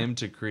 from him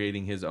to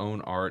creating his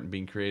own art and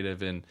being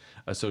creative in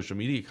a social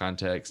media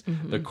context,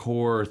 the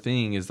core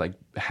thing is like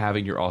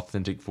having your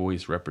authentic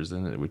voice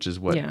represented, which is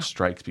what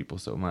strikes people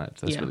so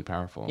much. That's really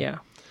powerful. Yeah.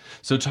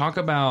 So talk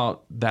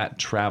about that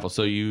travel.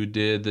 So you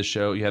did the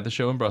show, you had the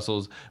show in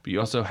Brussels, but you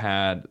also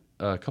had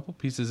a couple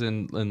pieces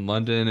in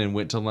London and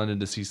went to London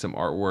to see some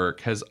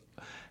artwork.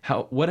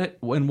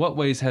 In what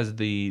ways has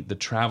the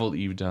travel that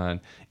you've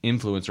done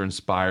influenced or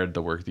inspired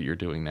the work that you're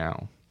doing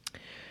now?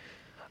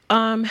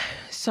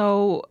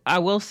 So I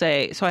will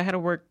say, I had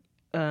a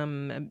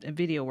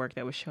video work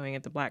that was showing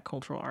at the Black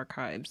Cultural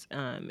Archives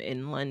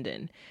in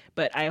London,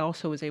 but I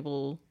also was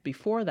able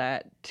before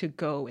that to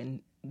go and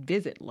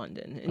visit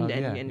London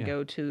and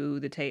go to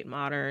the Tate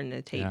Modern,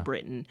 the Tate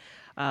Britain,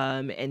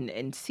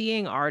 and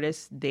seeing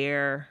artists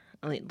there,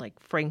 like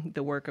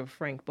the work of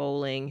Frank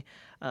Bowling,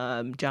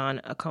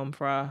 John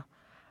Akomfra,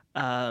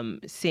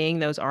 seeing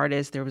those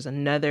artists. There was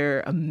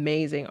another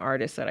amazing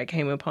artist that I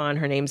came upon.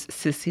 Her name's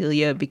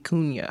Cecilia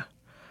Vicuña.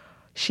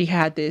 She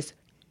had this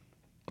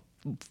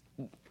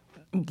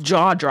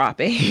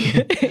jaw-dropping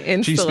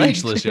installation. She's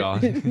speechless, y'all.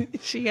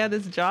 She had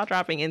this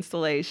jaw-dropping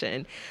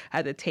installation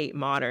at the Tate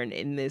Modern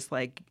in this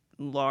like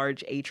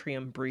large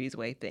atrium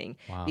breezeway thing.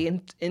 Wow.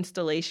 The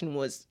installation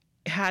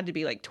had to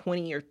be like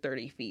 20 or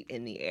 30 feet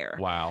in the air.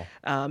 Wow.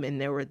 And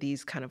there were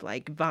these kind of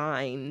like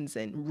vines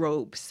and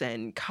ropes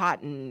and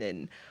cotton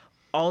and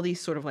all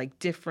these sort of like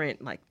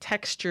different like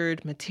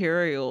textured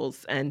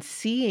materials, and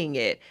seeing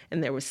it,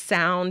 and there was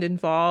sound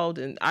involved,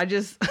 and I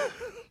just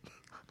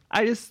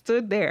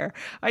stood there.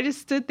 It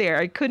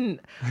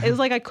was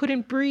like I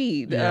couldn't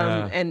breathe.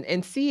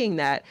 And seeing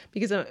that,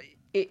 because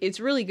it's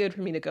really good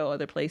for me to go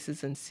other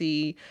places and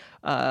see,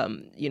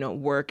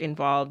 work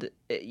involved,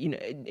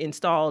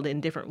 installed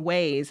in different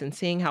ways, and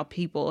seeing how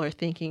people are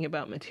thinking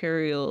about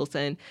materials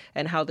and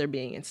how they're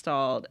being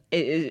installed.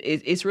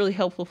 It's really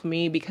helpful for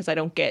me because I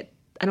don't get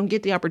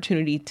get the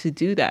opportunity to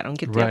do that. I don't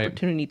get the Right.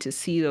 opportunity to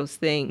see those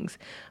things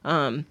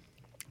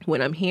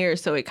when I'm here.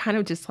 So it kind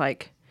of just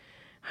like,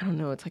 I don't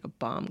know, it's like a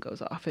bomb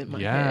goes off in my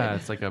head. Yeah,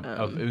 it's like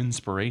of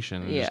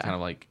inspiration. And yeah. just kind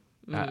of like,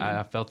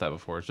 I felt that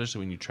before, especially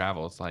when you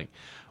travel. It's like,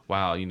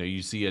 wow,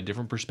 you see a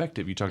different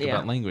perspective. You talked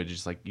about language.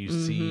 It's like you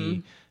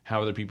see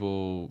how other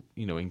people,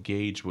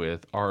 engage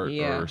with art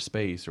or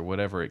space or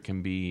whatever it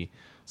can be.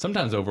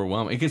 Sometimes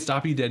overwhelming. It can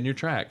stop you dead in your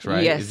tracks,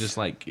 right? Yes. It's just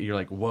like, you're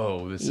like,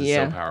 whoa, this is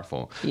so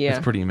powerful. Yeah.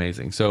 It's pretty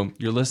amazing. So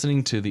you're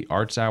listening to the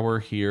Arts Hour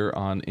here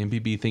on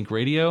MPB Think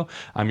Radio.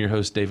 I'm your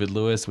host, David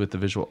Lewis, with the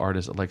visual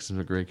artist Alexis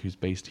McGrigg, who's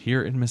based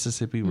here in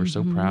Mississippi. We're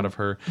so proud of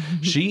her.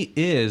 She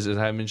is, as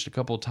I mentioned a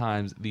couple of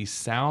times, the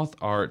South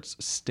Arts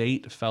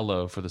State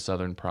Fellow for the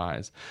Southern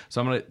Prize.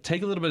 So I'm going to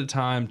take a little bit of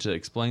time to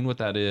explain what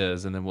that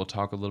is, and then we'll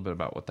talk a little bit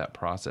about what that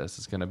process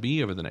is going to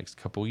be over the next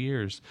couple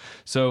years.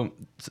 So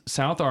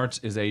South Arts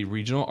is a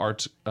regional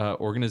arts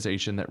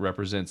organization that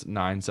represents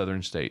 9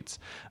 southern states,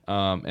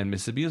 and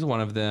Mississippi is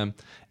one of them.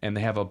 And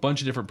they have a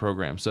bunch of different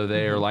programs. So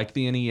they are like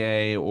the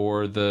NEA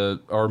or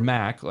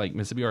MAC, like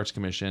Mississippi Arts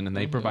Commission, and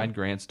they provide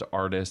grants to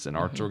artists and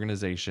arts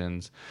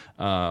organizations.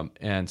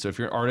 And so if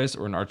you're an artist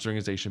or an arts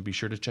organization, be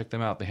sure to check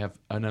them out. They have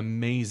an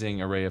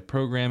amazing array of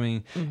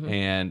programming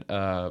and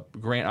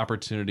grant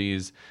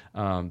opportunities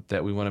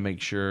that we want to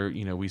make sure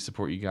we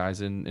support you guys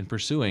in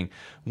pursuing.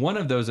 One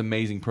of those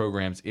amazing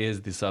programs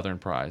is the Southern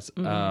Prize.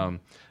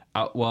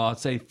 I'd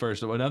say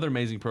first, another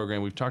amazing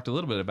program we've talked a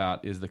little bit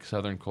about is the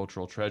Southern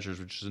Cultural Treasures,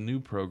 which is a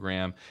new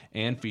program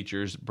and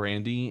features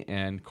Brandy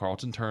and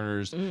Carlton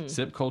Turner's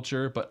SIP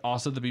Culture, but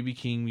also the B.B.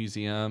 King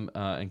Museum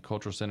and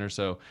Cultural Center.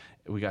 So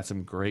we got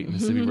some great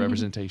Mississippi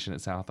representation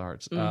at South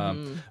Arts.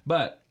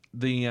 But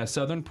the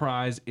Southern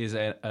Prize is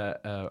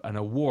an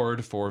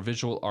award for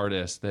visual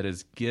artists that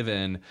is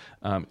given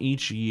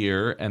each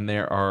year, and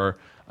there are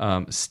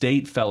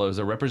state fellows,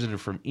 a representative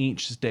from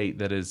each state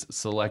that is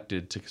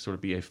selected to sort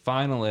of be a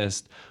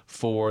finalist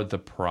for the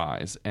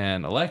prize.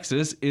 And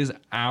Alexis is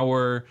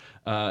our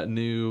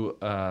new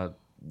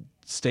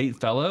state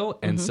fellow,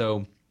 and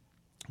so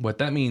what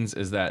that means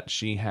is that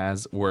she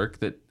has work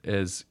that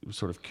is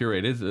sort of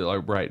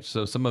curated, right?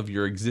 So some of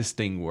your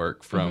existing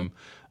work from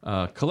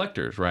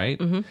collectors, right?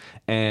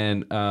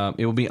 And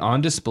it will be on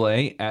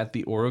display at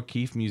the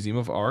O'Keefe Museum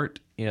of Art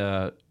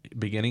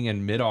beginning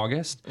in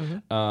mid-August,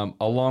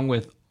 along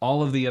with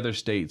all of the other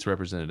states'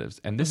 representatives.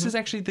 And this is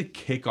actually the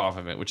kickoff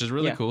event, which is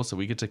really cool. So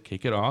we get to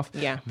kick it off.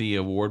 Yeah. The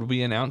award will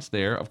be announced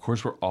there. Of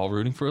course, we're all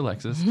rooting for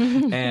Alexis.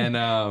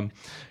 And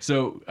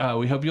so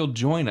we hope you'll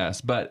join us.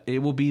 But it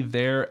will be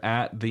there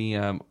at the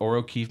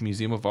O'Keefe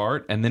Museum of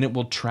Art. And then it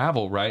will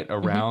travel right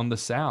around the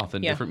South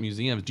in different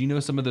museums. Do you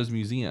know some of those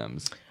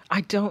museums?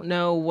 I don't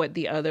know what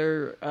the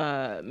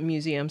other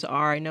museums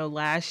are. I know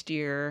last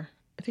year,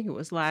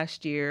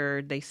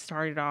 they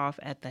started off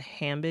at the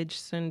Hambidge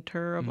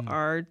Center of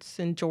Arts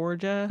in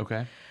Georgia.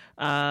 Okay.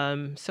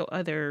 So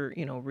other,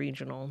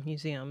 regional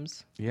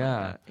museums.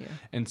 Yeah.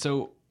 And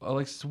so,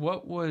 Alexis,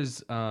 what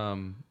was,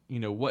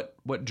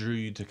 what drew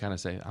you to kind of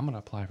say, I'm going to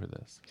apply for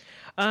this?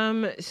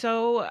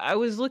 So I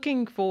was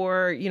looking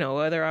for,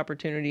 other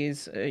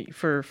opportunities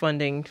for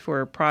funding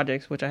for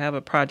projects, which I have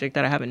a project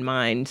that I have in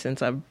mind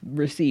since I've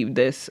received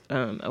this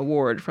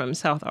award from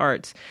South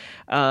Arts.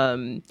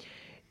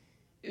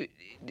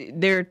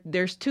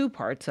 There's 2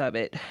 parts of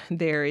it.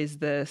 There is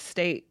the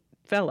state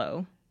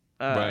fellow,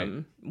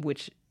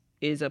 which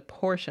is a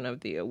portion of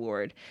the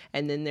award,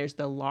 and then there's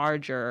the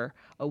larger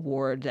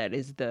award that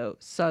is the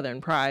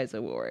Southern Prize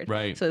Award.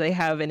 Right. So they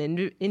have an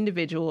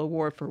individual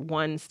award for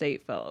one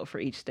state fellow for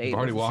each state. You've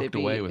already walked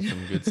away with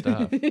some good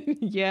stuff.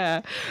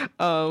 Yeah,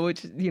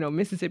 which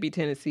Mississippi,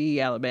 Tennessee,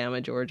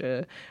 Alabama,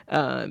 Georgia,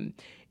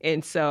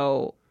 and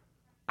so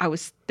I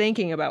was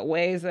thinking about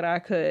ways that I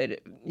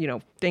could,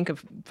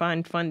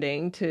 find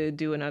funding to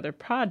do another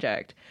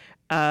project.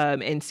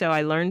 And so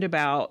I learned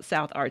about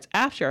South Arts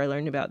after I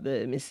learned about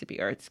the Mississippi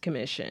Arts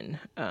Commission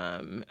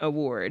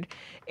award.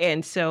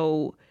 And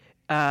so,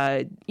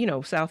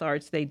 South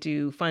Arts, they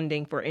do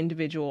funding for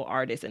individual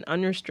artists, an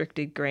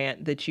unrestricted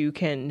grant that you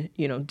can,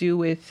 do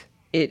with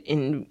it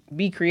and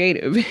be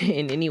creative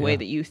in any way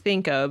that you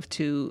think of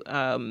to,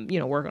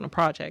 work on a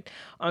project.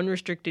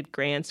 Unrestricted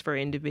grants for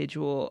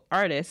individual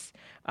artists.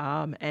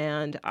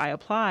 And I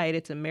applied.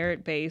 It's a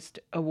merit-based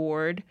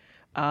award.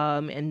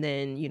 And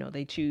then,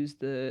 they choose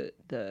the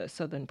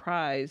Southern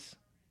Prize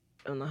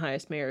on the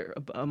highest merit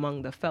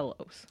among the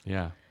fellows.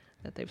 Yeah.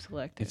 That they've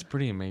selected. It's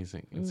pretty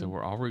amazing. And so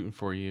we're all rooting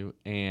for you.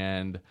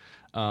 And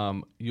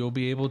you'll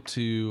be able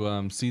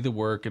to see the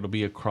work. It'll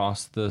be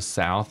across the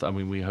South. I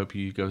mean, we hope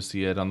you go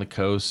see it on the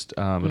coast.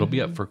 It'll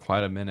be up for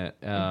quite a minute.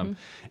 And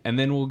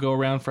then we'll go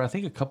around for, I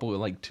think,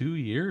 2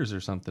 years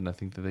or something. I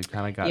think that they've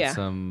kind of got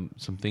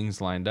some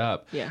things lined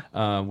up,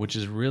 which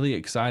is really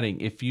exciting.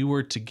 If you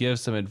were to give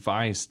some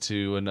advice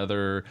to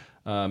another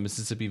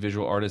Mississippi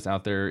visual artist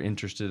out there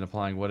interested in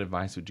applying, what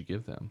advice would you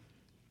give them?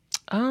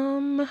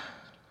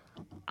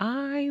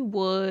 I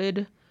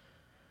would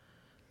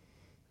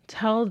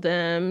tell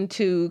them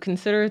to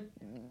consider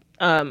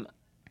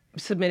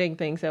submitting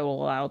things that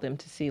will allow them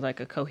to see like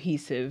a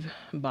cohesive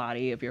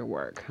body of your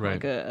work. Right.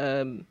 Like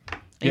a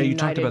you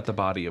talked about the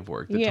body of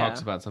work that Yeah.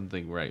 talks about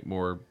something, right,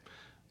 more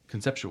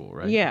conceptual,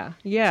 right? Yeah.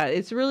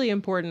 It's really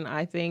important,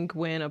 I think,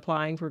 when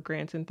applying for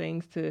grants and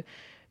things to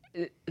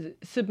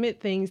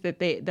submit things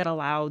that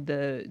allow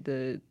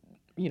the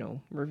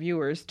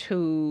reviewers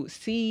to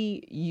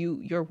see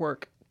your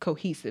work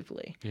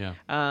cohesively. Yeah.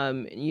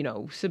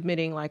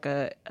 Submitting like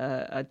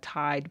a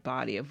tied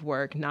body of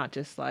work, not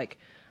just like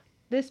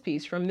this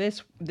piece from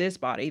this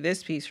body,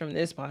 this piece from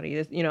this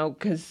body,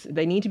 because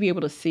they need to be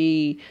able to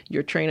see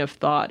your train of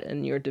thought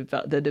and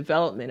the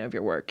development of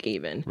your work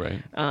even.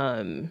 Right.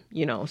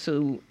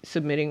 So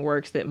submitting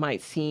works that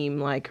might seem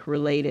like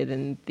related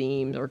in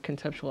themes or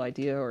conceptual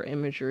idea or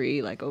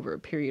imagery, like over a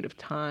period of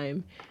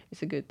time,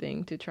 is a good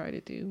thing to try to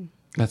do.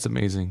 That's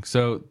amazing.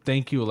 So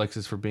thank you,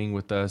 Alexis, for being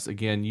with us.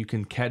 Again, you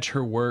can catch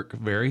her work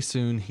very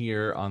soon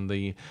here on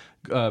the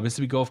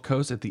Mississippi Gulf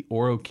Coast at the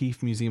Orr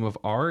O'Keefe Museum of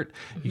Art.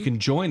 Mm-hmm. You can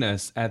join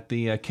us at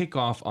the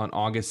kickoff on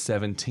August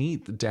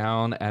 17th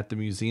down at the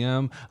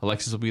museum.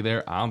 Alexis will be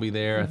there. I'll be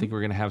there. Mm-hmm. I think we're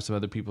going to have some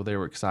other people there.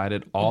 We're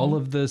excited. All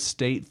of the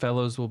state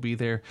fellows will be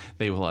there.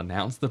 They will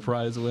announce the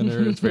prize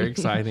winner. It's very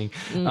exciting.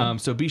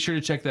 So be sure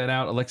to check that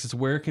out. Alexis,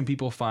 where can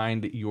people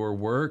find your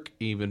work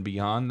even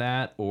beyond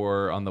that,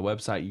 or on the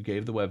website? You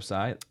gave the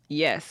website.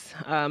 Yes.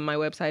 My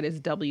website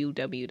is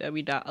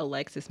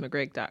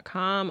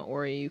www.alexismcgrigg.com,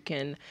 or you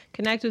can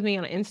connect with me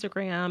on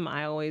Instagram.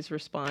 I always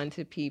respond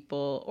to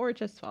people, or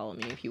just follow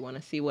me if you want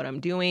to see what I'm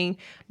doing.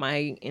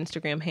 My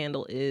Instagram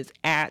handle is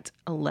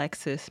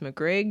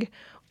 @AlexisMcGrigg.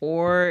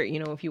 Or,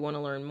 if you want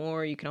to learn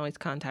more, you can always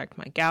contact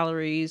my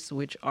galleries,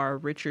 which are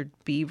Richard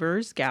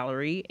Beaver's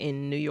gallery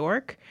in New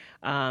York.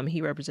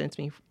 He represents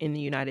me in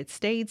the United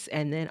States.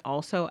 And then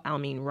also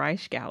Almeen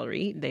Reich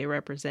Gallery. They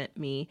represent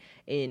me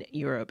in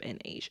Europe and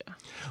Asia.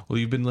 Well,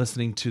 you've been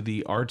listening to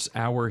the Arts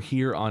Hour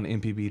here on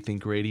MPB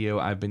Think Radio.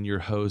 I've been your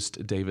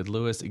host, David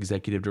Lewis,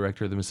 Executive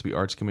Director of the Mississippi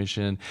Arts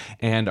Commission,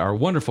 and our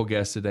wonderful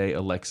guest today,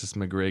 Alexis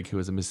McGrigg, who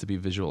is a Mississippi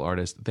visual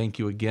artist. Thank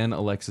you again,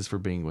 Alexis, for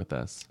being with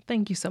us.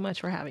 Thank you so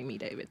much for having me,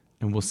 David.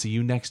 And we'll see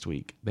you next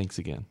week. Thanks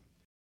again.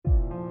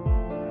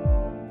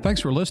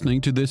 Thanks for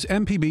listening to this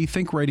MPB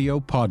Think Radio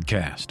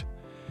podcast.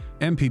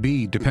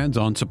 MPB depends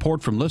on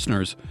support from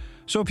listeners,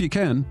 so if you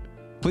can,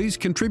 please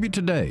contribute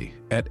today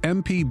at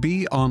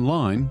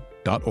mpbonline.org.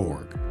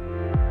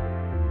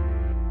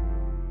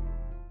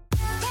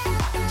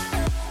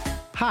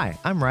 Hi,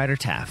 I'm Ryder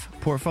Taff,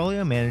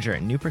 Portfolio Manager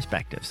at New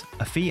Perspectives,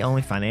 a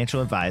fee-only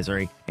financial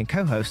advisory and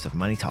co-host of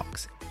Money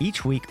Talks.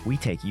 Each week, we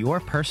take your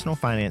personal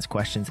finance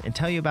questions and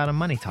tell you about a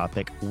money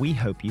topic we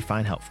hope you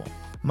find helpful.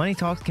 Money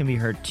Talks can be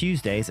heard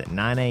Tuesdays at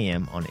 9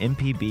 a.m. on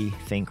MPB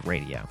Think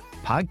Radio.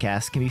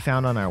 Podcasts can be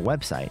found on our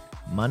website,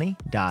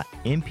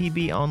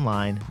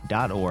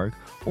 money.mpbonline.org,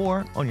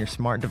 or on your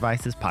smart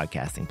device's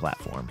podcasting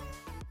platform.